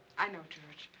 I know,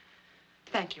 George.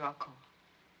 Thank you, I'll call.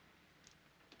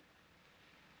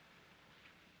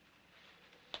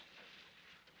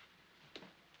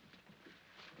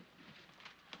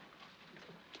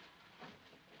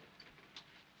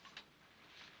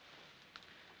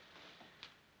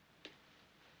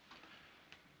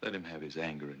 Let him have his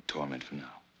anger and torment for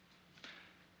now.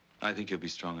 I think he'll be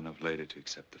strong enough later to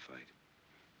accept the fight.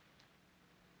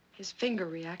 His finger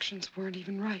reactions weren't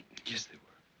even right. Yes, they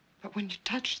were. But when you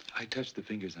touched... I touched the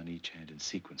fingers on each hand in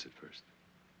sequence at first.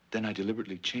 Then I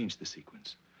deliberately changed the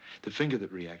sequence. The finger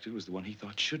that reacted was the one he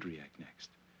thought should react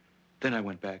next. Then I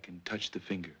went back and touched the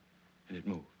finger, and it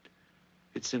moved.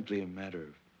 It's simply a matter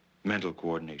of mental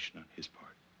coordination on his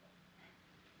part.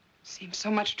 Seems so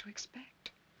much to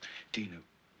expect. Dina,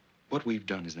 what we've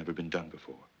done has never been done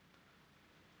before.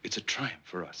 It's a triumph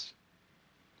for us.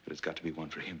 But it's got to be one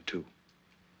for him, too.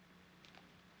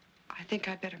 I think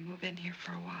I'd better move in here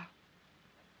for a while.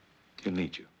 He'll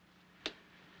need you.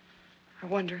 I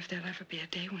wonder if there'll ever be a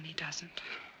day when he doesn't.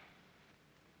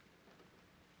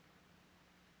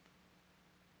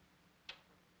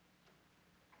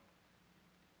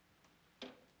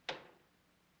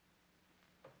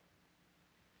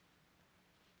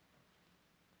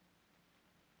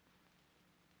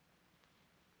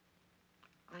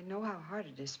 I know how hard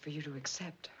it is for you to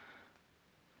accept.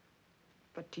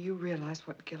 But do you realize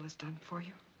what Gil has done for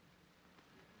you?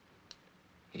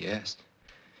 Yes,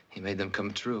 he made them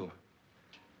come true.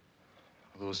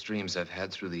 All those dreams I've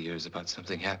had through the years about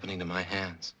something happening to my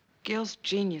hands. Gil's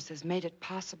genius has made it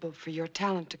possible for your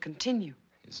talent to continue.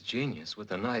 His genius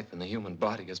with a knife in the human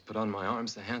body has put on my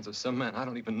arms the hands of some man I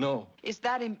don't even know. Is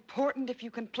that important if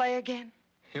you can play again?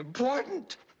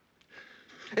 Important?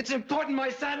 It's important my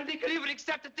sanity can even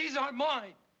accept that these aren't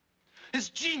mine. His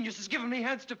genius has given me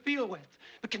hands to feel with.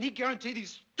 But can he guarantee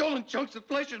these stolen chunks of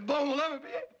flesh and bone will ever be?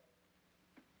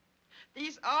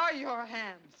 These are your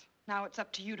hands. Now it's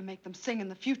up to you to make them sing in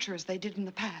the future as they did in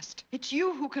the past. It's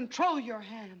you who control your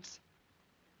hands.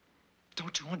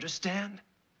 Don't you understand?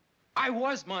 I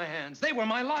was my hands. They were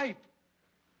my life.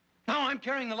 Now I'm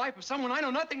carrying the life of someone I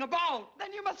know nothing about.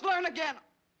 Then you must learn again.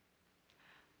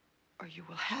 Or you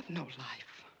will have no life.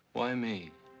 Why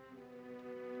me?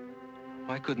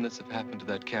 Why couldn't this have happened to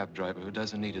that cab driver who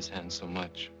doesn't need his hands so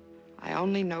much? I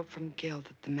only know from Gil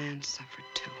that the man suffered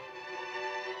too.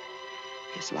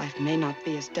 His life may not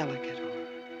be as delicate or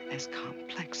as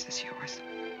complex as yours.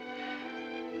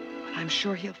 But I'm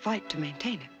sure he'll fight to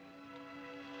maintain it.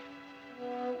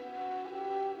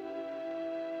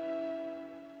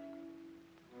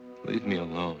 Leave me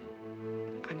alone.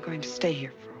 I'm going to stay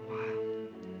here for a while.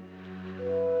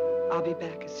 I'll be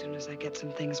back as soon as I get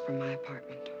some things from my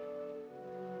apartment.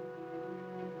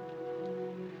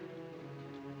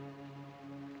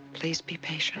 Please be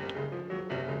patient.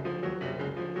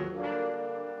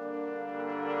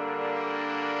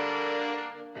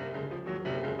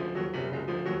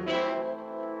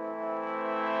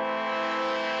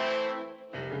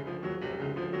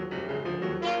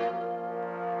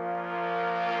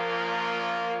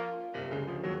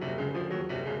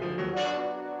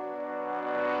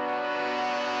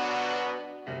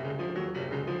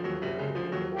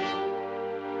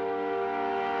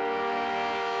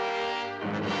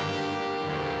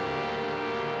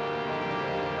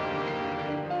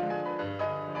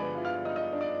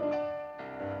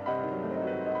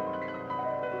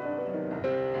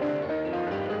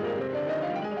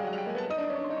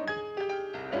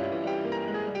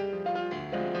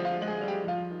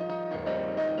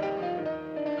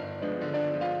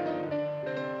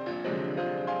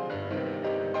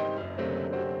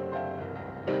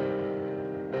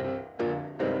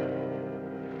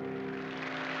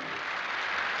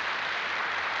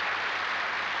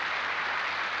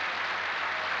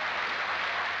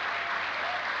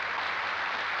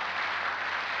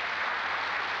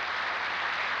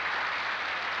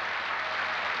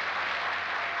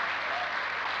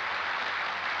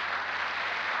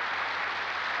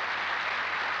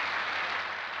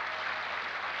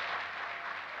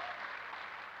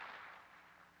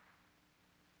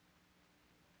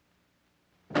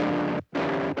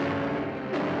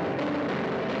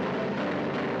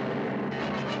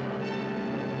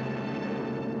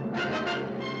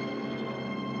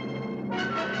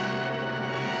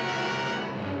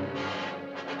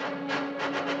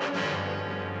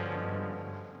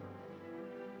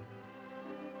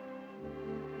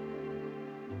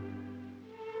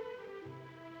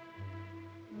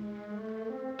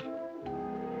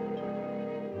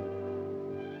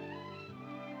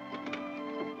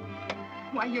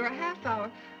 Why, you're a half hour.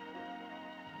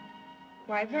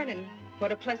 Why, Vernon,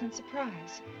 what a pleasant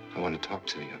surprise. I want to talk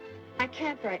to you. I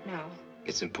can't right now.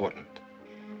 It's important.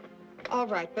 All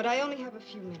right, but I only have a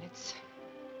few minutes.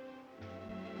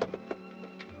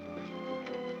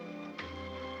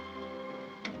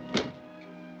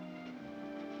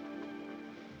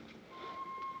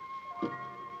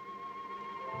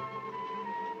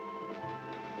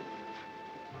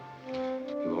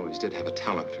 You always did have a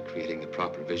talent for creating the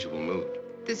proper visual mood.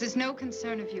 This is no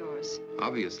concern of yours.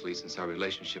 Obviously, since our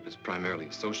relationship is primarily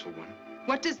a social one.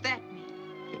 What does that mean?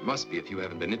 It must be if you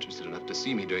haven't been interested enough to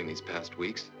see me during these past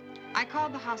weeks. I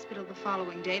called the hospital the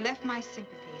following day, left my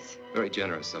sympathies. Very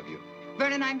generous of you.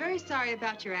 Vernon, I'm very sorry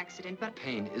about your accident, but...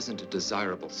 Pain isn't a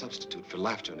desirable substitute for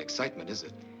laughter and excitement, is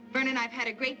it? Vernon, I've had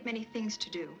a great many things to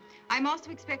do. I'm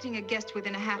also expecting a guest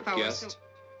within a half hour. Guest? So...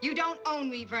 You don't own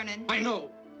me, Vernon. I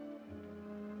know.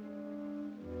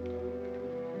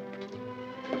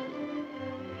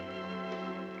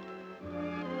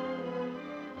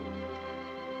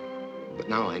 But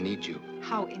now I need you.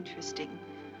 How interesting.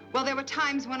 Well, there were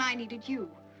times when I needed you.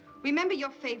 Remember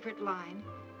your favorite line?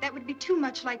 That would be too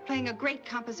much like playing a great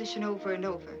composition over and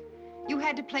over. You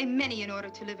had to play many in order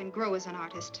to live and grow as an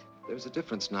artist. There's a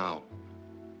difference now.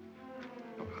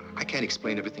 I can't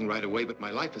explain everything right away, but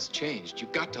my life has changed.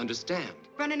 You've got to understand.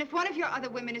 Vernon, if one of your other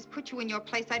women has put you in your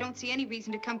place, I don't see any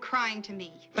reason to come crying to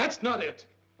me. That's not it.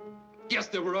 Yes,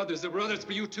 there were others. There were others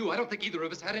for you, too. I don't think either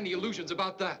of us had any illusions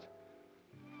about that.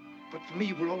 But for me,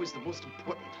 you were always the most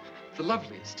important, the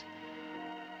loveliest.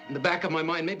 In the back of my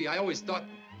mind, maybe I always thought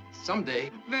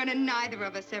someday... Vernon, neither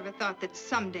of us ever thought that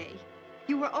someday.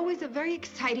 You were always a very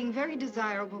exciting, very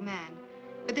desirable man.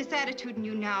 But this attitude in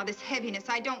you now, this heaviness,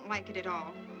 I don't like it at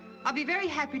all. I'll be very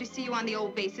happy to see you on the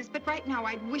old basis, but right now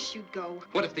I'd wish you'd go.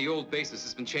 What if the old basis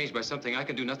has been changed by something I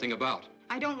can do nothing about?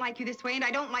 I don't like you this way, and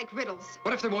I don't like riddles.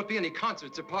 What if there won't be any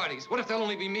concerts or parties? What if there'll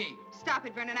only be me? Stop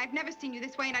it, Vernon. I've never seen you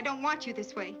this way, and I don't want you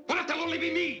this way. What if there'll only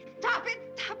be me? Stop it!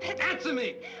 Stop it! Answer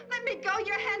me! Let me go.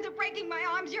 Your hands are breaking my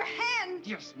arms. Your hands!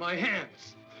 Yes, my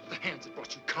hands. The hands that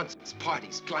brought you concerts,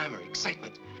 parties, glamour,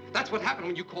 excitement. That's what happened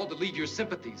when you called to leave your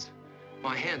sympathies.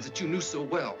 My hands that you knew so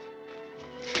well.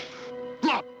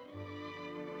 Look!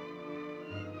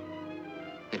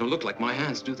 They don't look like my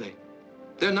hands, do they?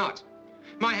 They're not.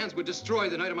 My hands were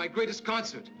destroyed the night of my greatest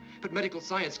concert. But medical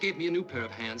science gave me a new pair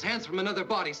of hands, hands from another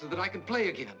body so that I can play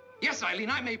again. Yes, Eileen,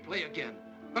 I may play again,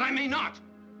 but I may not.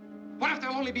 What if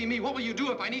there'll only be me? What will you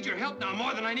do if I need your help now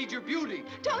more than I need your beauty?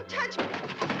 Don't touch me!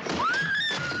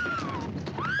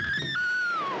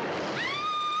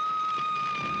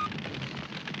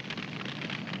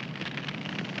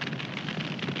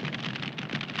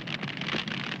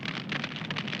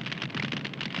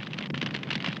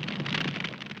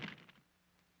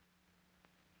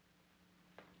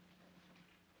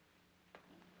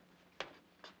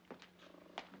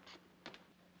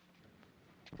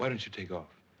 Why don't you take off?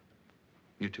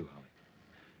 You too, Holly.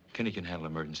 Kenny can handle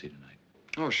emergency tonight.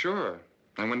 Oh, sure.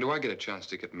 And when do I get a chance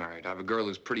to get married? I have a girl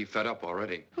who's pretty fed up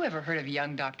already. Who ever heard of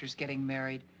young doctors getting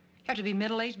married? You have to be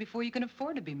middle-aged before you can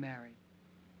afford to be married.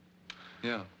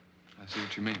 Yeah, I see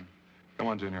what you mean. Come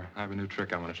on, Junior. I have a new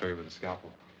trick I'm going to show you with a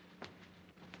scalpel.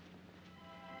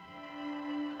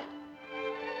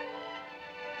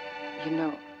 You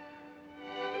know,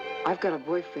 I've got a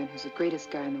boyfriend who's the greatest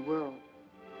guy in the world.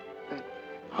 but...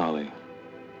 Holly,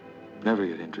 never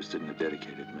get interested in a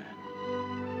dedicated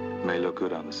man. It may look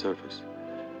good on the surface,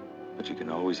 but you can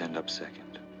always end up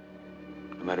second,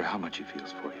 no matter how much he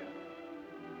feels for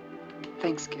you.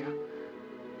 Thanks, Gil,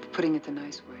 for putting it the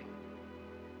nice way.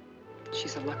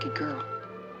 She's a lucky girl.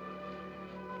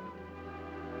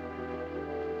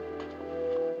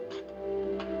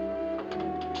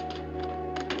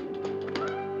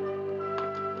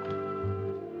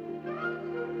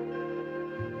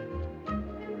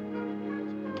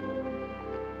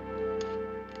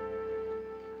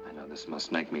 This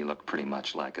must make me look pretty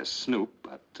much like a snoop,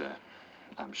 but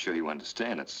I'm sure you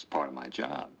understand it's part of my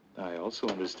job. I also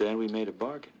understand we made a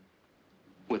bargain.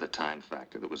 With a time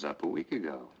factor that was up a week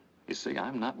ago. You see,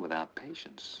 I'm not without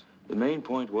patience. The main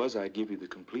point was I'd give you the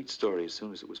complete story as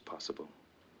soon as it was possible.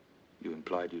 You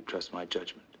implied you'd trust my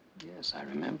judgment. Yes, I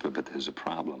remember, but there's a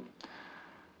problem.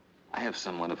 I have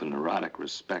somewhat of a neurotic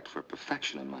respect for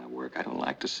perfection in my work. I don't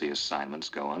like to see assignments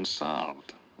go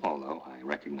unsolved. Although I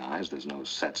recognize there's no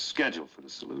set schedule for the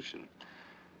solution.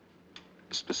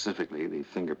 Specifically, the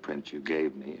fingerprints you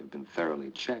gave me have been thoroughly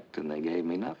checked, and they gave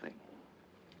me nothing.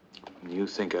 You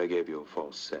think I gave you a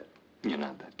false set? You're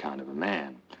not that kind of a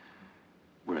man.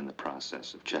 We're in the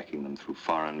process of checking them through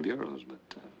foreign bureaus,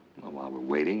 but well, while we're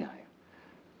waiting, I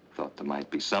thought there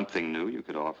might be something new you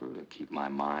could offer to keep my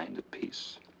mind at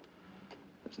peace.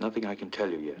 There's nothing I can tell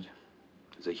you yet.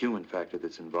 There's a human factor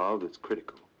that's involved that's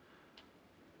critical.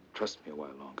 Trust me a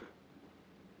while longer.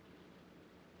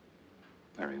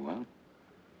 Very well.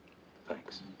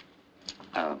 Thanks.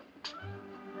 In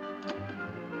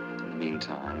the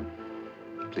meantime,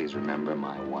 please remember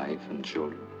my wife and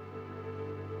children.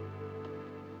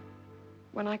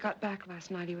 When I got back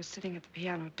last night, he was sitting at the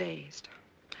piano dazed.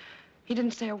 He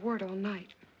didn't say a word all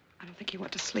night. I don't think he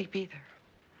went to sleep either.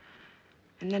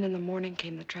 And then in the morning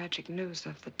came the tragic news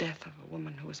of the death of a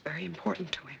woman who was very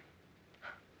important to him.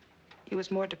 He was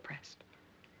more depressed.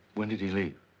 When did he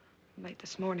leave? Late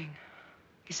this morning.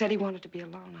 He said he wanted to be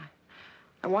alone.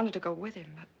 I wanted to go with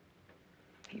him, but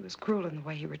he was cruel in the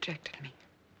way he rejected me.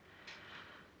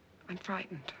 I'm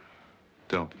frightened.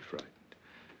 Don't be frightened.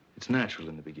 It's natural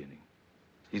in the beginning.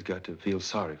 He's got to feel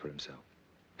sorry for himself.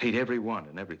 Hate everyone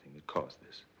and everything that caused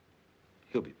this.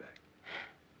 He'll be back.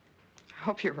 I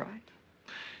hope you're right.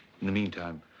 In the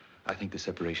meantime, I think the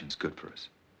separation's good for us.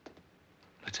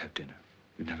 Let's have dinner.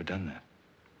 We've never done that.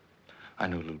 I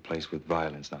know a little place with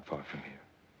violins not far from here.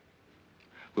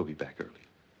 We'll be back early.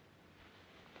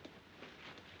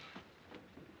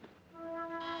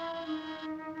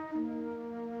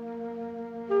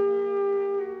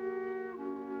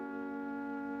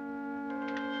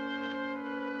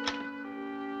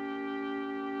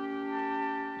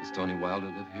 Does Tony Wilder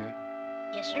live here?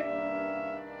 Yes, sir.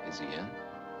 Is he in?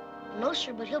 No,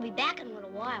 sir, but he'll be back in a little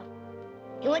while.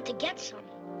 He went to get some.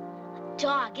 A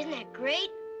dog, isn't that great?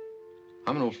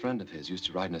 I'm an old friend of his, used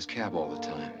to ride in his cab all the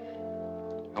time.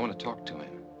 I want to talk to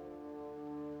him.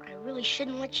 I really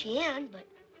shouldn't let you in, but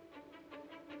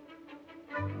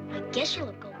I guess you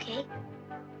look okay.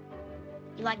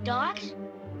 You like dogs?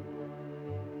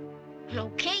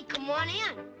 Okay, come on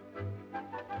in.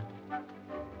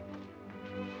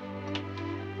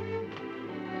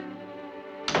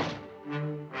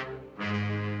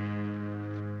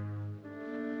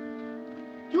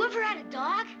 You ever had a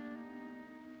dog?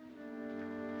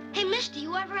 Hey, mister,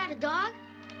 you ever had a dog?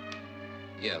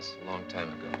 Yes, a long time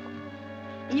ago.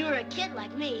 And you were a kid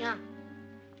like me, huh?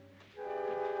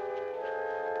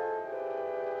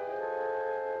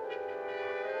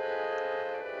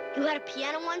 You had a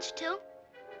piano once, too?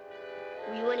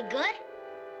 Were you any good?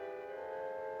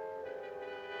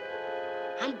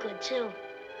 I'm good, too.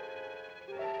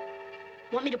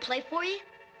 Want me to play for you?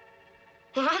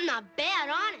 Well, I'm not bad,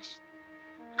 honest.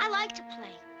 I like to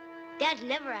play. Dad's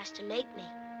never asked to make me.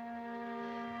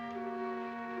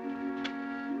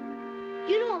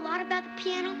 You know a lot about the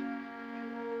piano?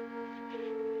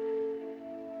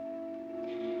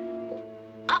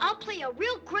 I'll play a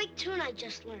real great tune I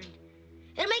just learned.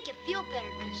 It'll make you feel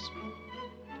better, because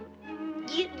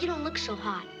you don't look so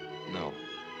hot. No.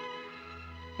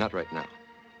 Not right now.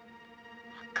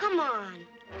 Come on.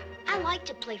 I like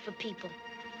to play for people.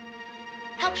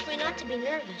 Helps me not to be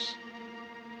nervous.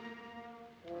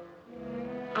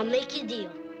 I'll make you a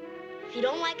deal. If you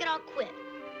don't like it, I'll quit.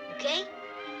 Okay?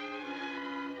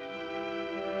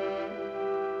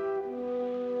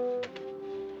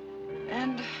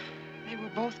 And they were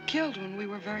both killed when we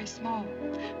were very small.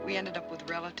 We ended up with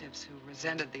relatives who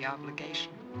resented the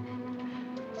obligation.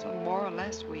 So more or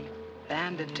less, we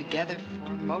banded together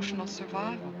for emotional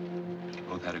survival. They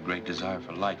both had a great desire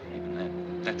for life, even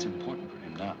then. That's important for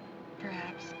him now.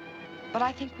 Perhaps. But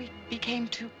I think we became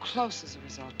too close as a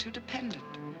result, too dependent.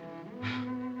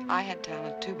 I had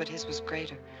talent too, but his was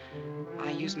greater.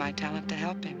 I used my talent to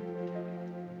help him.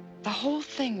 The whole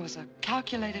thing was a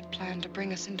calculated plan to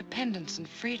bring us independence and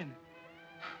freedom.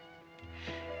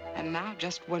 And now,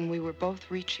 just when we were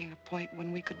both reaching a point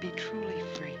when we could be truly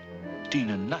free.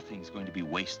 Dina, nothing's going to be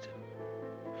wasted.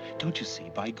 Don't you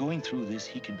see, by going through this,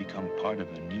 he can become part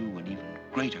of a new and even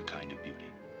greater kind of beauty.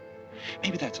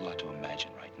 Maybe that's a lot to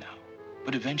imagine right now.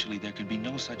 But eventually there can be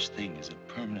no such thing as a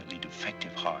permanently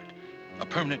defective heart, a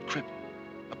permanent cripple,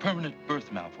 a permanent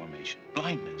birth malformation,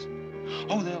 blindness.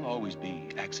 Oh, there'll always be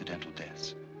accidental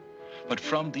deaths. But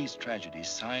from these tragedies,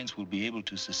 science will be able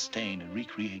to sustain and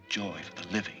recreate joy for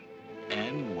the living.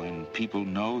 And when people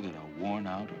know that a worn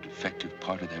out or defective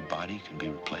part of their body can be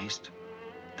replaced,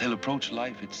 they'll approach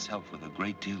life itself with a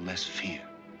great deal less fear.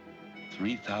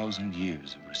 3,000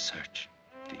 years of research,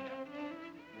 Dina.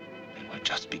 And we're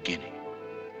just beginning.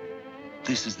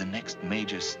 This is the next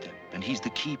major step, and he's the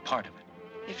key part of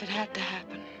it. If it had to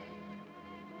happen,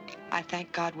 I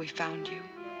thank God we found you.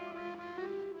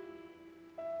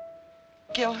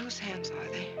 Gil, whose hands are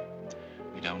they?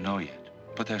 We don't know yet,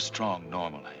 but they're strong,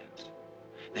 normal hands.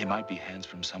 They might be hands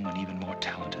from someone even more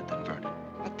talented than Vernon.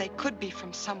 But they could be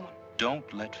from someone.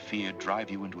 Don't let fear drive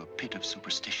you into a pit of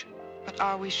superstition. But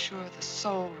are we sure the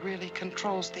soul really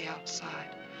controls the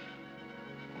outside?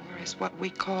 Or is what we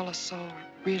call a soul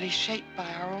really shaped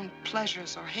by our own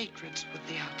pleasures or hatreds with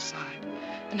the outside,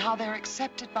 and how they're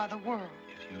accepted by the world?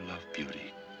 If you love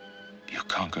beauty, you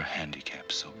conquer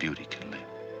handicaps so beauty can live.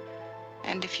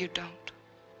 And if you don't?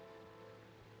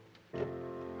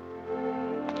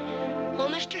 Well,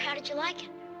 mister, how did you like it?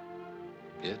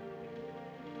 Yeah?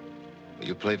 Well,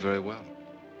 you play very well.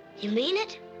 You mean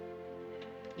it?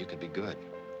 You can be good.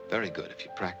 Very good if you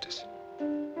practice.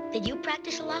 Did you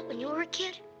practice a lot when you were a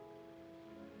kid?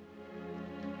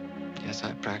 Yes,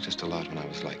 I practiced a lot when I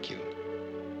was like you.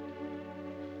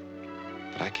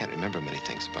 But I can't remember many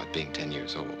things about being 10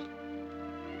 years old.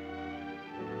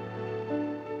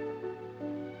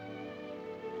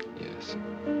 Yes.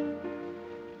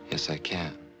 Yes, I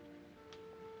can.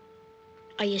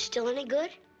 Are you still any good?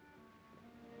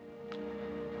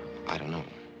 I don't know.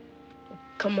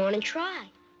 Come on and try.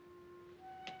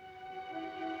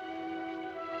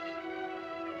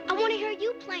 I want to hear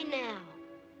you play now.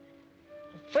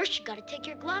 First, you got to take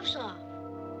your gloves off.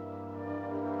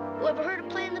 Who ever heard of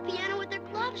playing the piano with their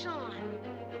gloves on?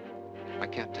 I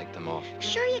can't take them off.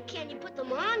 Sure you can. You put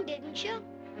them on, didn't you?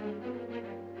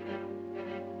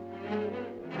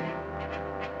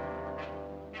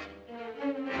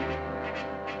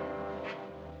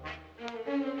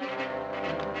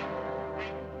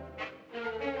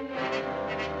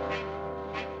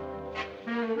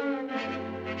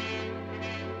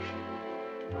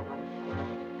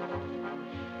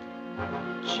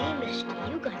 Gee, mister,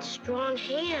 you got strong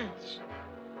hands.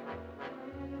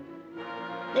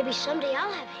 Maybe someday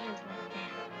I'll have hands like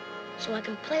that, so I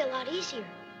can play a lot easier.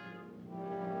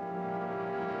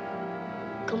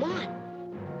 Come on.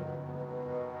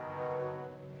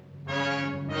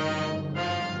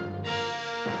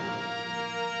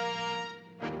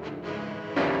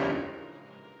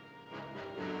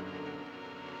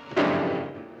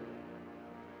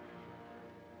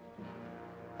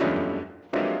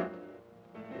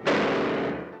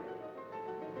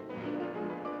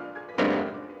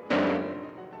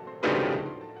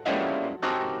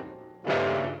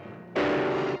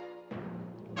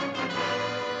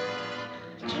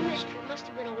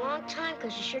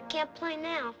 Because you sure can't play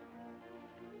now.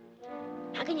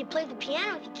 How can you play the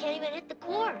piano if you can't even hit the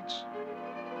chords?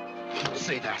 Don't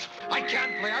say that. I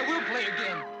can't play. I will play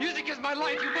again. Music is my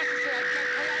life. You mustn't say I can't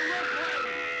play. I will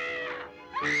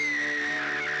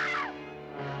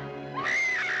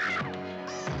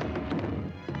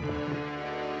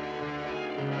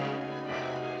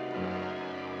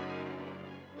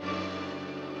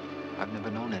play. I've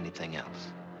never known anything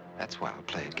else. That's why I'll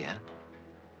play again.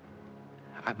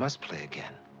 I must play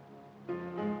again.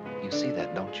 You see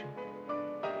that, don't you?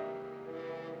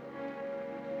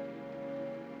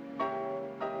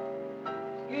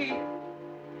 Ski.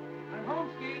 I'm home,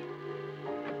 Ski.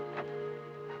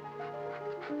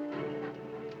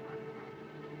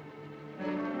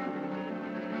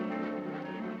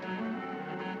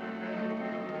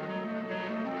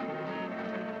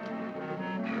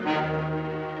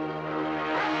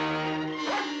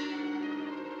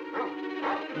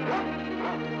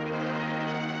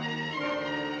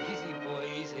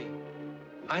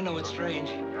 I know it's strange.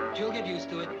 You'll get used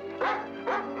to it.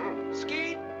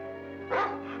 Skeet!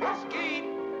 Skeet!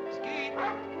 Skeet!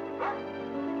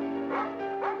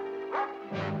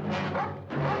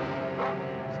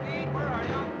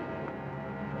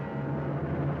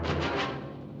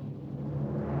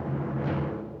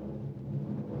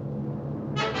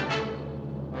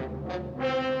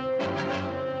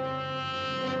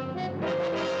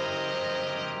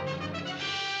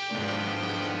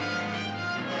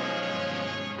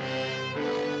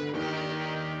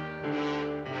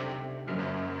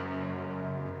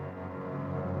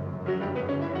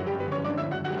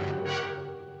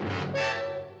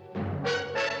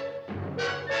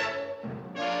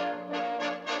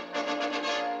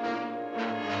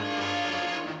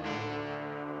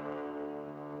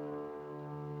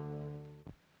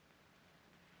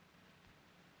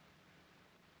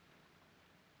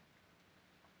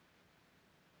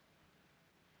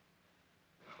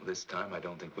 This time, I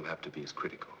don't think we'll have to be as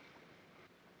critical.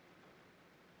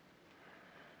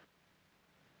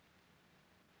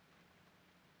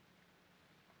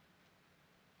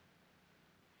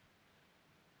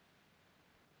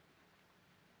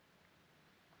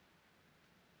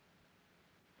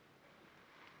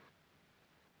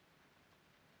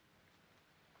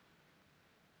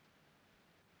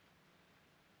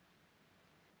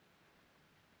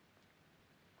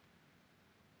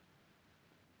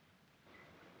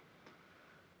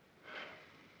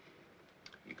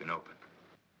 You can open.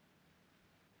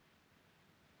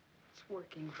 It's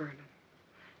working, Vernon.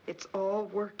 It's all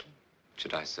working.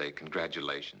 Should I say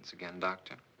congratulations again,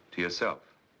 Doctor? To yourself,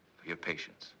 for your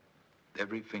patience.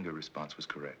 Every finger response was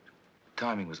correct.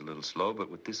 Timing was a little slow,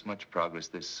 but with this much progress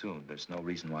this soon, there's no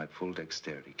reason why full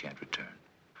dexterity can't return.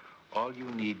 All you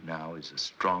need now is a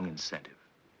strong incentive.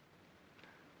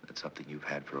 That's something you've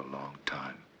had for a long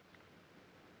time.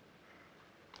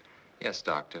 Yes,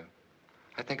 Doctor.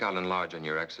 I think I'll enlarge on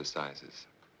your exercises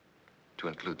to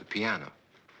include the piano.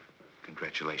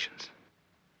 Congratulations.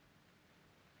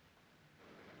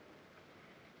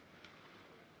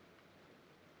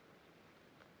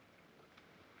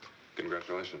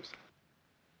 Congratulations.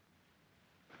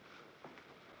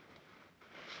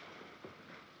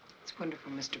 It's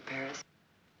wonderful, Mr. Paris.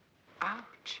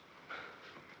 Ouch.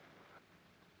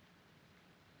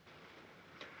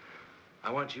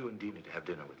 I want you and Dina to have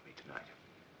dinner with me tonight.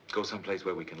 Go someplace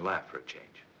where we can laugh for a change.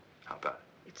 How about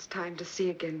it? It's time to see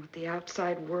again what the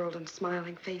outside world and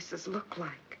smiling faces look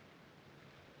like.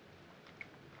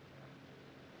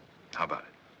 How about it?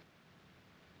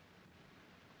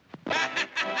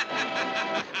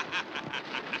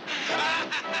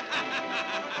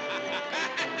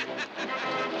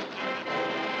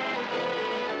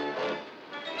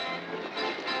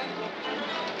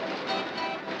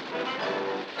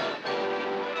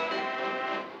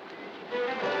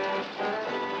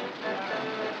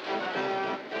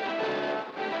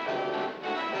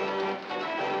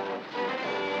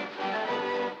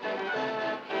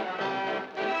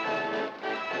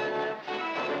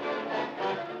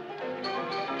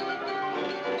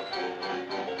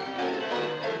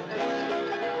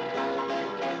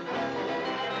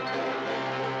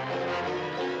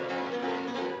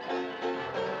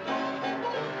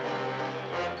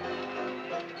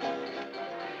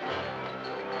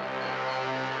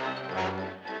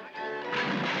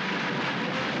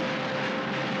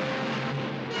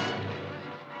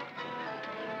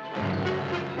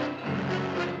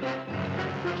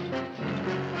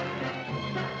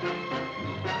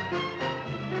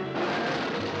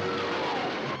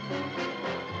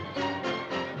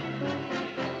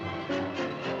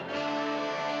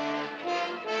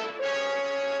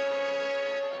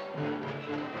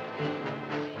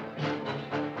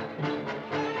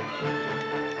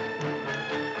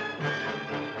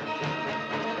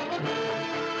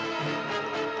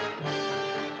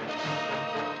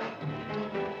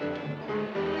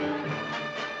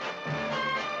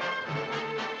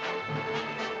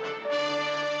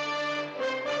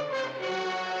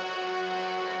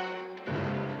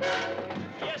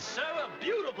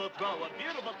 A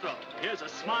beautiful throw. Here's a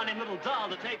smiling little doll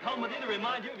to take home with you to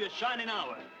remind you of your shining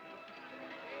hour.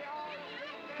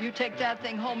 You take that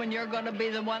thing home and you're going to be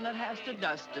the one that has to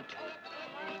dust it.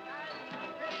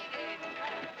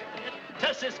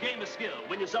 Test this game of skill.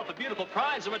 Win yourself a beautiful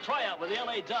prize or a tryout with the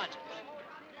LA Dodgers.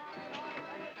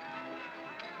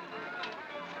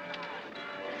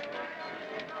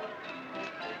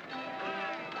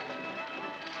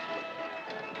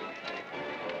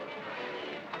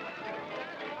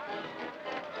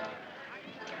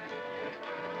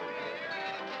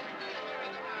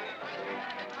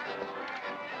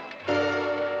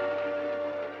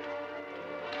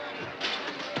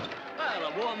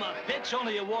 Warm-up pitch,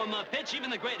 only a warm-up pitch. Even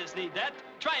the greatest need that.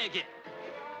 Try again.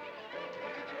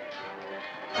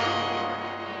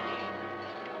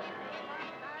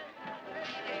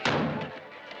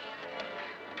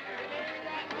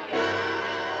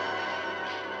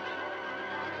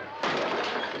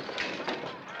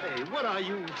 Hey, what are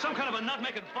you? Some kind of a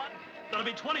nut-making fun? That'll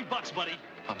be $20, buddy.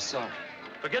 I'm sorry.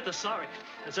 Forget the sorry.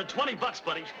 I said $20,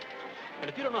 buddy. And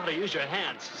if you don't know how to use your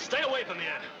hands, stay away from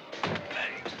here.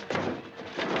 Hey.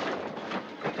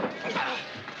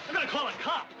 I'm gonna call a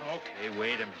cop. Okay,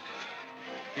 wait a minute.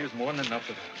 Here's more than enough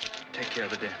to take care of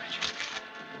the damage.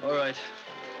 All right.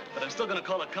 But I'm still gonna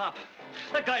call a cop.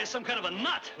 That guy is some kind of a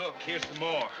nut. Look, here's some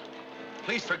more.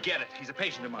 Please forget it. He's a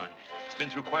patient of mine. He's been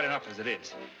through quite enough as it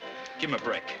is. Give him a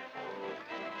break.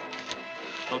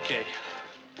 Okay.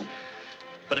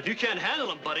 But if you can't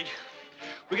handle him, buddy,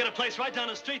 we got a place right down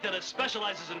the street that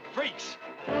specializes in freaks.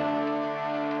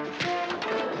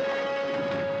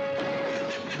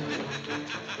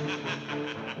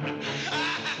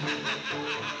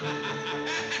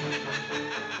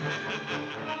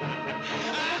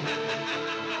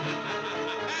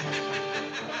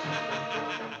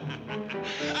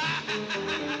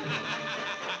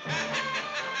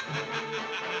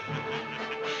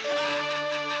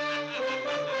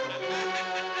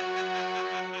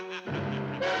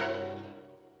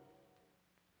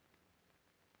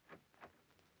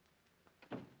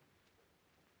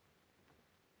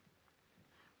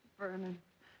 Vernon,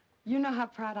 you know how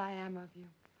proud I am of you.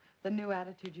 The new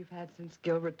attitude you've had since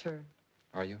Gil returned.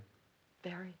 Are you?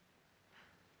 Very.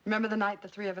 Remember the night the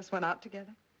three of us went out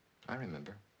together? I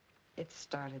remember. It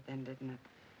started then, didn't it?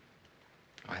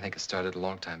 I think it started a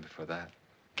long time before that.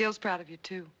 Gil's proud of you,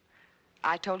 too.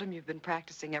 I told him you've been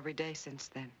practicing every day since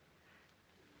then.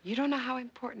 You don't know how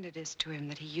important it is to him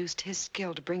that he used his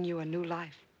skill to bring you a new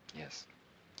life. Yes.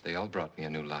 They all brought me a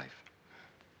new life.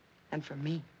 And for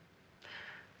me,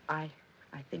 I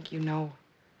think you know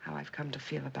how I've come to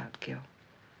feel about Gil.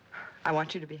 I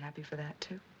want you to be happy for that,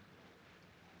 too.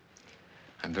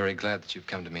 I'm very glad that you've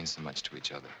come to mean so much to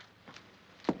each other.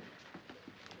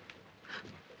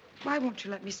 Why won't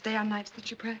you let me stay on nights that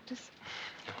you practice?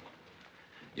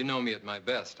 You know me at my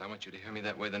best. I want you to hear me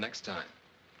that way the next time.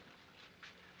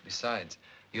 Besides,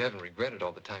 you haven't regretted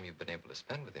all the time you've been able to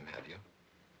spend with him, have you?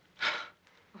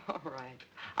 All right.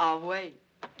 I'll wait.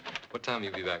 What time will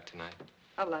you be back tonight?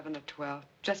 11 or 12.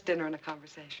 Just dinner and a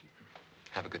conversation.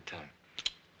 Have a good time.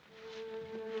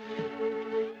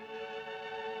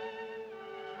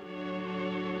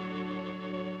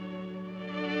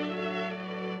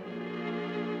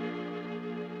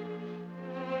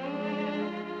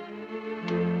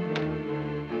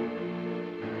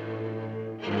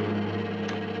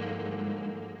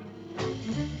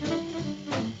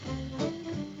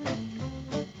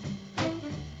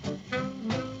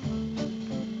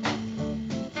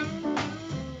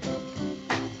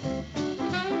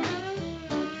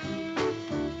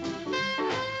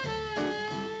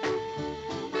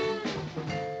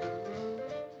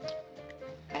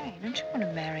 Don't you want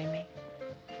to marry me?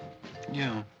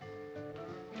 Yeah.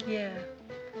 Yeah.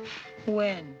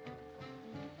 When?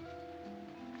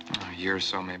 A year or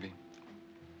so, maybe.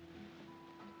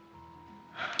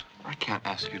 I can't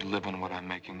ask you to live on what I'm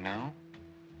making now.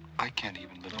 I can't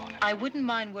even live on it. I wouldn't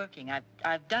mind working.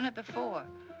 I've done it before.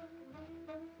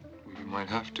 We might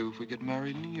have to if we get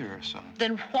married in a year or so.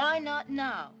 Then why not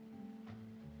now?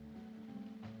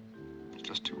 It's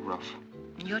just too rough.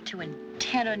 You're too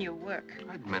intent on your work.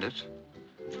 I admit it.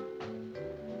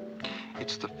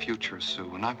 It's the future,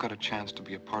 Sue, and I've got a chance to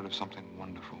be a part of something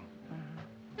wonderful.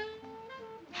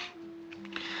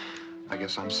 I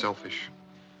guess I'm selfish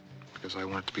because I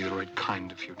want it to be the right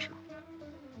kind of future.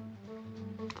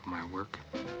 For my work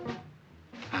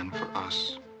and for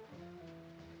us.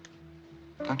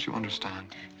 Don't you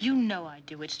understand? You know I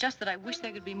do. It's just that I wish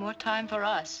there could be more time for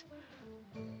us.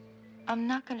 I'm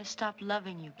not going to stop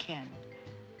loving you, Ken.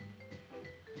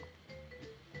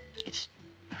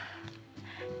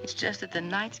 It's just that the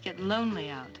nights get lonely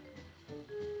out.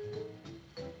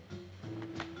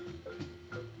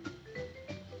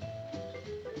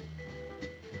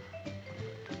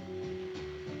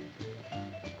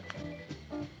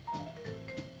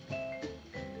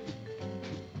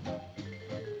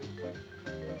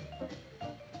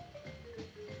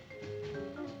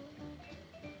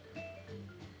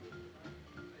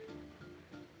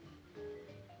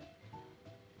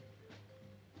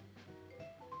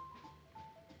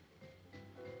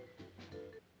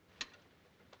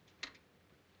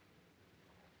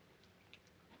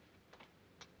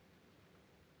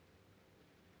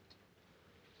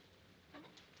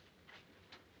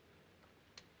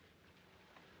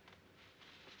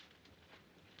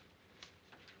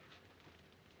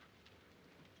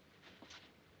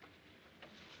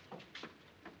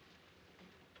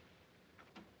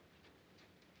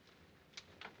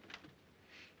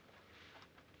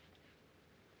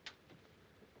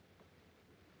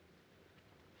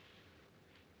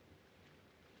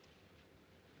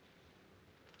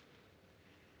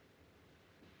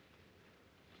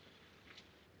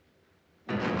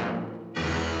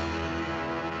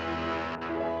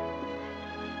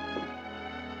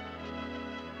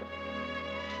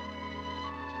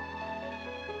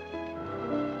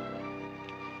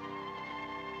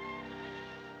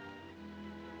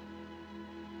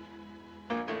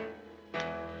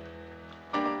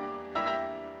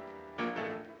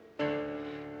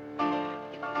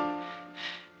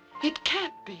 It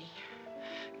can't be.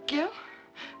 Gil?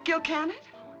 Gil, can it?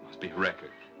 It must be a record.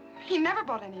 He never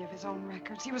bought any of his own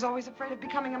records. He was always afraid of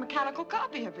becoming a mechanical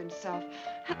copy of himself.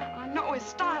 I know his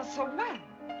style so well.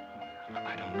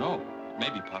 I don't know. It may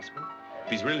be possible.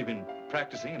 If he's really been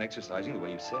practicing and exercising the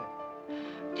way you said.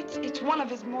 It's one of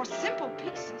his more simple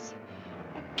pieces.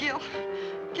 Oh,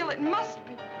 Gil, it must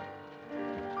be.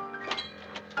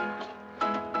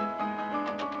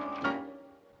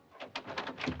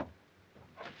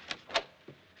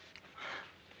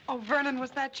 Oh, Vernon,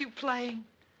 was that you playing?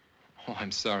 Oh,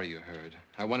 I'm sorry you heard.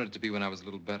 I wanted it to be when I was a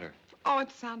little better. Oh,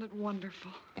 it sounded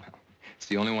wonderful. It's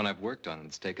the only one I've worked on, and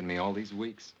it's taken me all these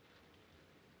weeks.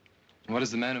 And what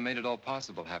does the man who made it all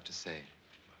possible have to say?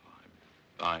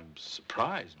 I'm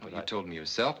surprised, but Well, you told me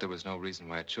yourself there was no reason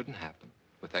why it shouldn't happen.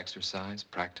 With exercise,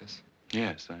 practice.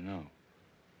 Yes, I know.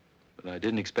 But I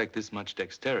didn't expect this much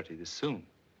dexterity this soon.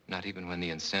 Not even when the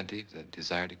incentive, the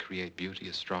desire to create beauty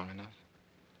is strong enough?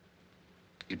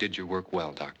 You did your work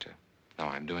well, Doctor. Now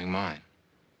I'm doing mine.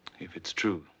 If it's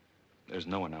true, there's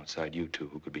no one outside you two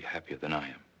who could be happier than I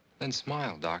am. Then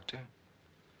smile, Doctor.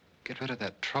 Get rid of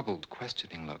that troubled,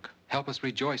 questioning look. Help us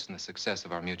rejoice in the success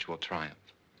of our mutual triumph.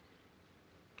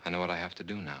 I know what I have to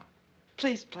do now.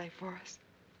 Please play for us.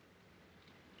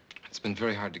 It's been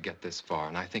very hard to get this far,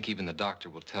 and I think even the doctor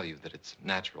will tell you that it's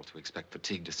natural to expect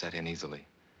fatigue to set in easily.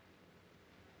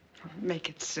 Make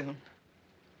it soon.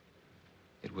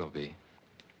 It will be.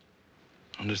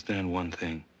 Understand one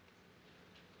thing.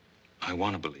 I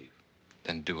want to believe.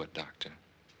 Then do it, Doctor.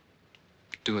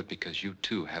 Do it because you,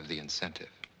 too, have the incentive.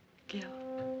 Gil.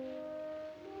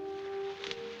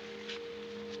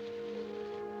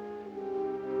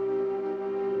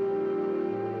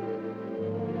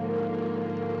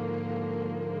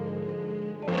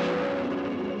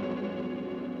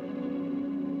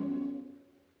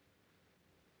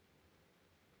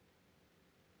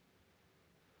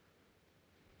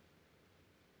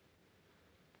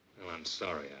 Well, I'm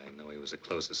sorry. I know he was a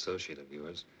close associate of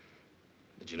yours.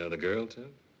 Did you know the girl, too?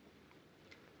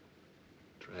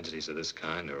 Tragedies of this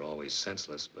kind are always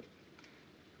senseless, but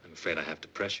I'm afraid I have to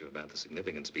press you about the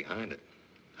significance behind it.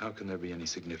 How can there be any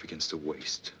significance to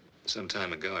waste? Some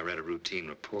time ago, I read a routine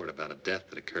report about a death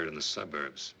that occurred in the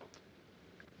suburbs.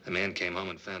 A man came home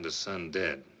and found his son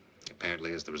dead,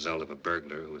 apparently as the result of a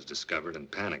burglar who was discovered and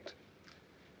panicked.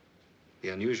 The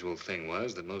unusual thing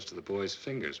was that most of the boy's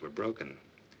fingers were broken.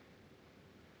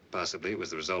 Possibly it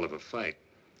was the result of a fight,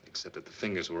 except that the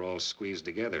fingers were all squeezed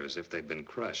together as if they'd been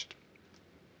crushed.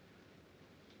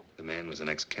 The man was an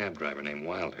ex-cab driver named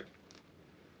Wilder.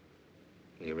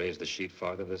 Can you raise the sheet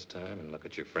farther this time and look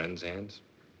at your friend's hands?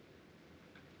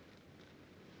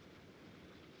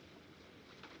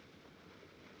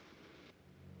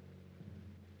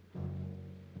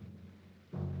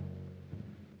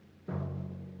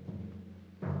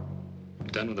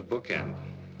 Done with the bookend.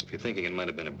 If you're thinking it might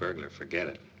have been a burglar, forget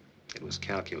it. It was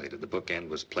calculated. The bookend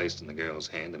was placed in the girl's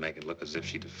hand to make it look as if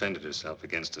she defended herself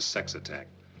against a sex attack.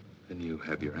 Then you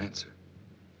have your answer.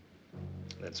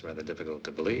 That's rather difficult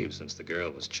to believe, since the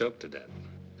girl was choked to death.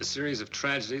 A series of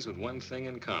tragedies with one thing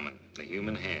in common, the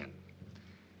human hand.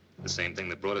 The same thing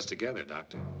that brought us together,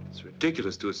 Doctor. It's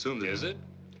ridiculous to assume that... Is it?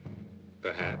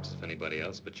 Perhaps, if anybody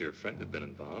else but your friend had been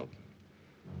involved.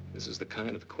 This is the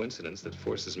kind of coincidence that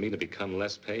forces me to become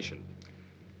less patient.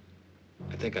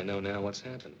 I think I know now what's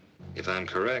happened. If I'm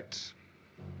correct,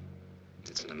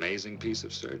 it's an amazing piece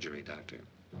of surgery, Doctor.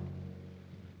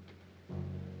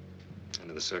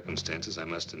 Under the circumstances, I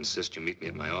must insist you meet me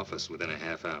at my office within a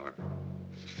half hour.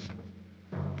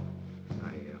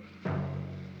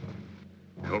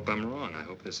 I hope I'm wrong. I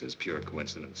hope this is pure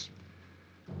coincidence.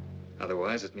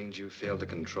 Otherwise, it means you failed to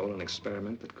control an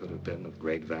experiment that could have been of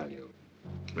great value.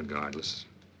 Regardless,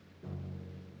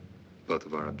 both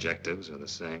of our objectives are the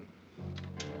same.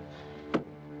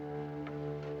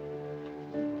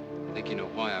 I think you know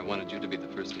why I wanted you to be the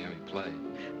first to hear me play.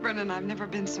 Vernon, I've never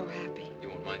been so happy. You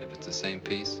won't mind if it's the same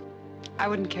piece? I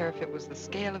wouldn't care if it was the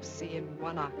scale of C in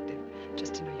one octave,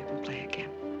 just to know you can play again.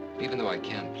 Even though I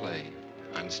can play,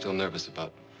 I'm still nervous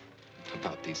about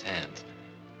these hands.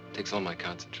 It takes all my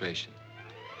concentration.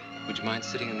 Would you mind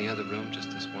sitting in the other room just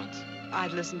this once?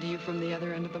 I'd listen to you from the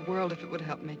other end of the world if it would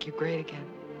help make you great again.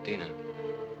 Dina,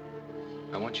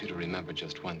 I want you to remember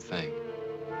just one thing.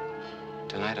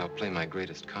 Tonight I'll play my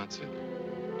greatest concert.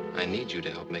 I need you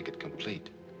to help make it complete.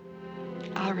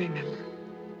 I'll remember.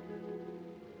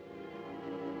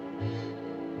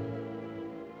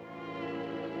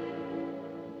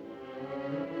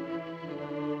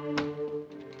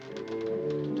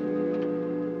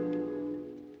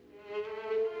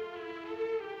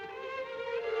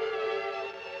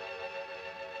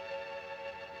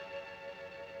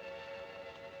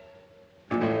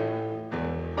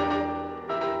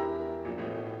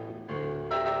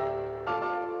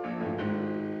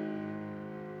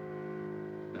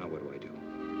 Now what do I do?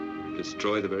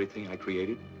 Destroy the very thing I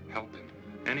created? Help him.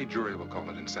 Any jury will call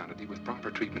it insanity. With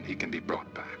proper treatment, he can be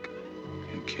brought back.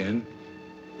 And Ken?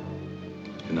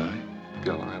 And I?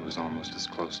 Gil, I was almost as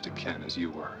close to Ken as you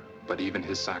were. But even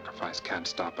his sacrifice can't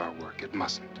stop our work. It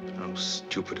mustn't. How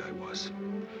stupid I was.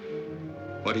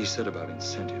 What he said about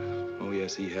incentive. Oh,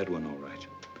 yes, he had one, all right.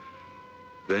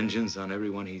 Vengeance on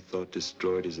everyone he thought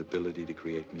destroyed his ability to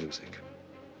create music.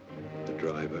 The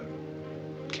driver,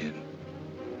 Ken.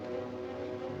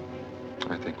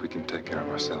 I think we can take care of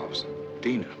ourselves.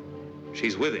 Dina,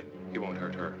 she's with him. He won't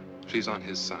hurt her. She's on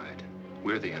his side.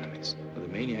 We're the enemies. With a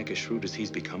maniac as shrewd as he's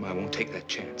become, I won't take that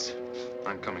chance.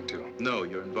 I'm coming too. No,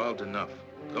 you're involved enough.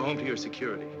 Go home to your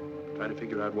security. Try to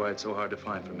figure out why it's so hard to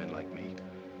find for men like me.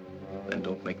 Then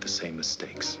don't make the same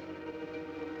mistakes.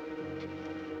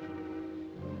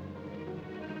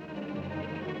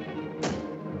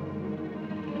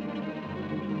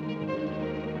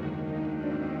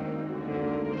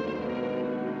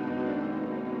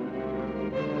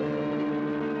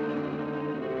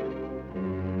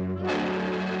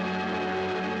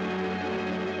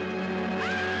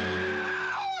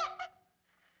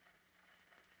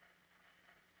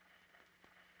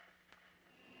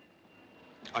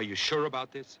 Are you sure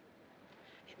about this?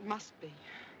 It must be.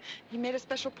 He made a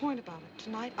special point about it.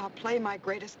 Tonight, I'll play my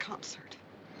greatest concert.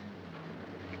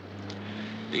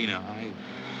 Dina,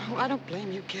 Oh, I don't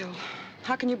blame you, Gil.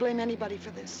 How can you blame anybody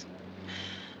for this?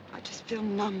 I just feel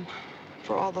numb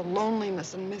for all the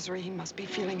loneliness and misery he must be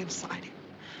feeling inside him.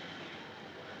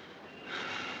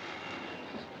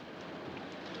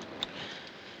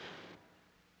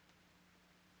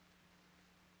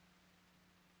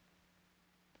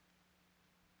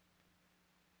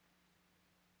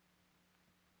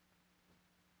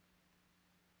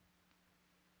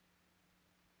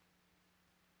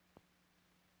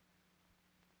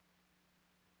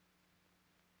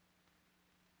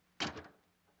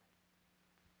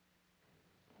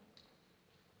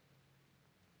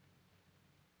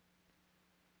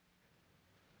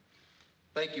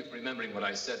 Thank you for remembering what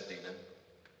I said, Dina.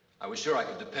 I was sure I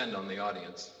could depend on the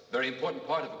audience. Very important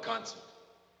part of a concert.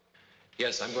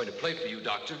 Yes, I'm going to play for you,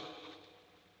 Doctor.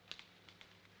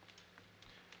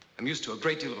 I'm used to a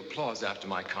great deal of applause after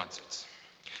my concerts.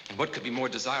 And what could be more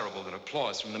desirable than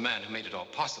applause from the man who made it all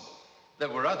possible? There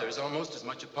were others, almost as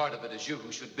much a part of it as you,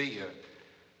 who should be here.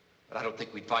 But I don't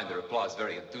think we'd find their applause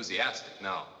very enthusiastic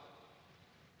now.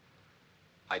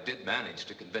 I did manage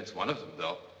to convince one of them,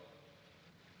 though.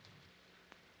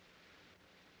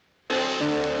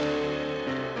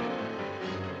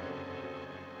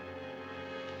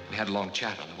 We had a long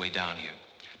chat on the way down here.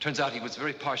 Turns out he was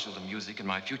very partial to music and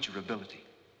my future ability.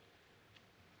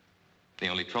 The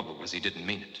only trouble was he didn't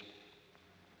mean it.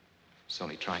 He's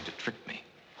only trying to trick me.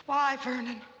 Why,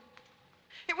 Vernon?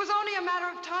 It was only a matter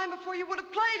of time before you would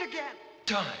have played again.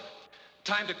 Time.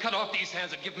 Time to cut off these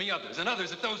hands and give me others, and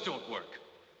others if those don't work.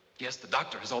 Yes, the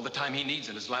doctor has all the time he needs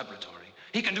in his laboratory.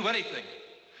 He can do anything,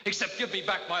 except give me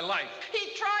back my life.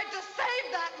 He tried to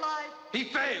save that life. He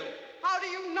failed. How do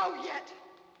you know yet?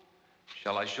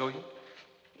 Shall I show you?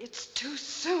 It's too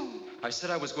soon. I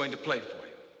said I was going to play for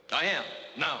you. I am,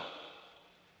 now.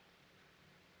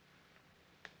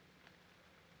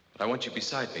 But I want you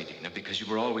beside me, Dina, because you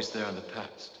were always there in the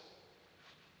past.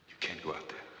 You can't go out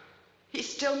there. He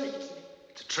still needs me.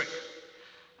 It's a trick.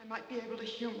 I might be able to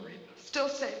humor him. Still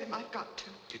save him. I've got to.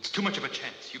 It's too much of a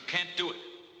chance. You can't do it.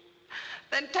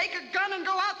 Then take a gun and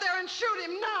go out there and shoot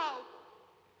him now.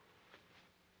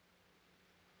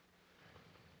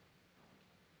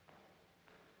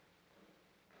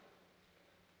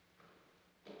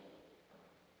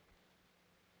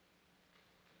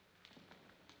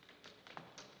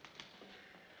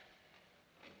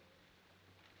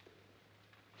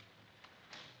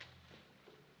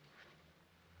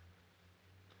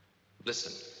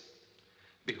 Listen.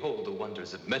 Behold the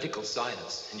wonders of medical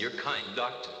science and your kind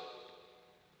doctor.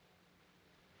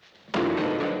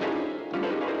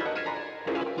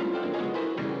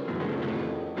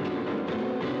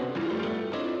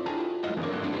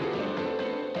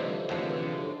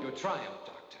 Your triumph,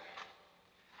 Doctor.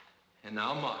 And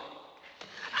now mine.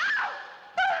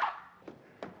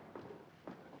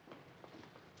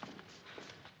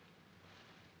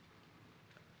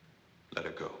 Let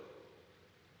her go.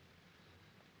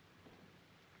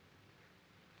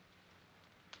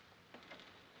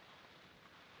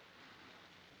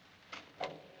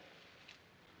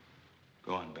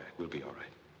 Go on back. We'll be all right.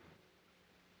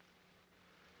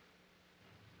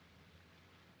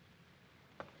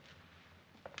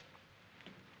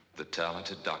 The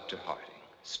talented Dr. Harding,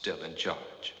 still in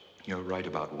charge. You're right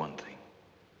about one thing.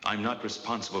 I'm not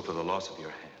responsible for the loss of your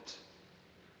hands.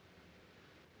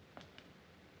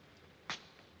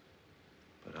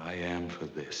 I am for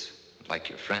this. Like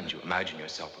your friend, you imagine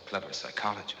yourself a clever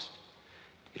psychologist.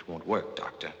 It won't work,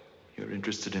 Doctor. You're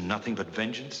interested in nothing but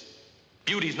vengeance?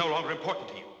 Beauty is no longer important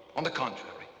to you. On the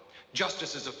contrary,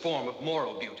 justice is a form of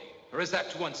moral beauty. Or is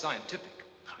that too unscientific?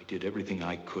 I did everything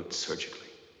I could surgically,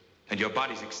 and your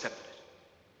body's accepted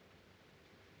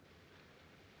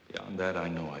it. Beyond that, I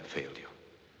know I failed you.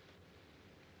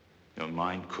 Your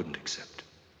mind couldn't accept.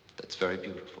 That's very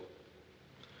beautiful.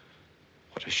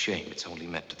 What a shame it's only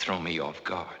meant to throw me off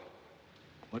guard.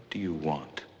 What do you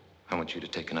want? I want you to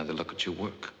take another look at your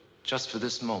work. Just for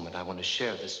this moment, I want to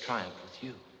share this triumph with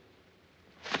you.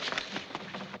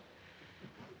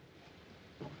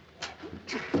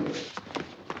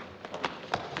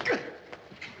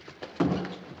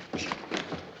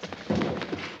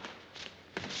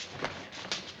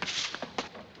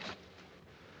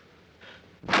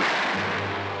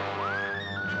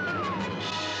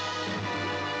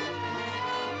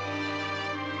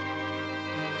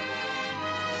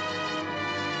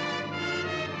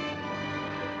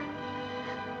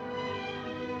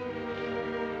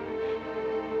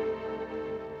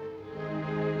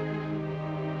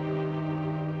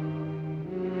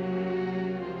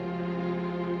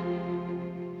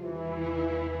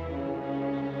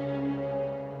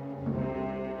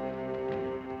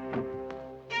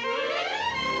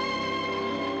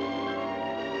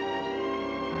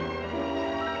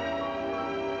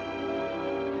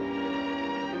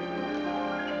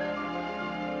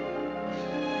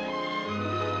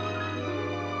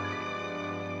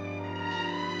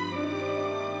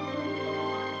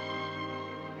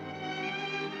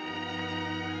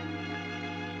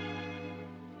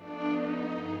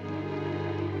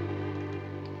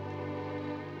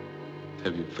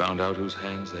 Have you found out whose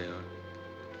hands they are?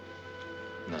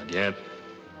 Not yet.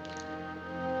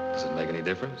 Does it make any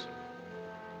difference?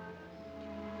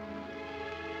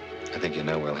 I think you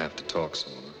know we'll have to talk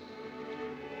some more.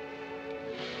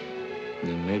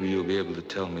 Then maybe you'll be able to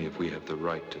tell me if we have the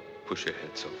right to push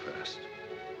ahead so fast.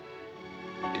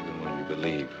 Even when we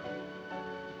believe.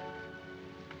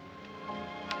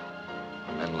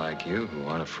 Men like you who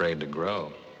aren't afraid to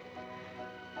grow,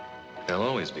 they'll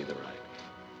always be the right.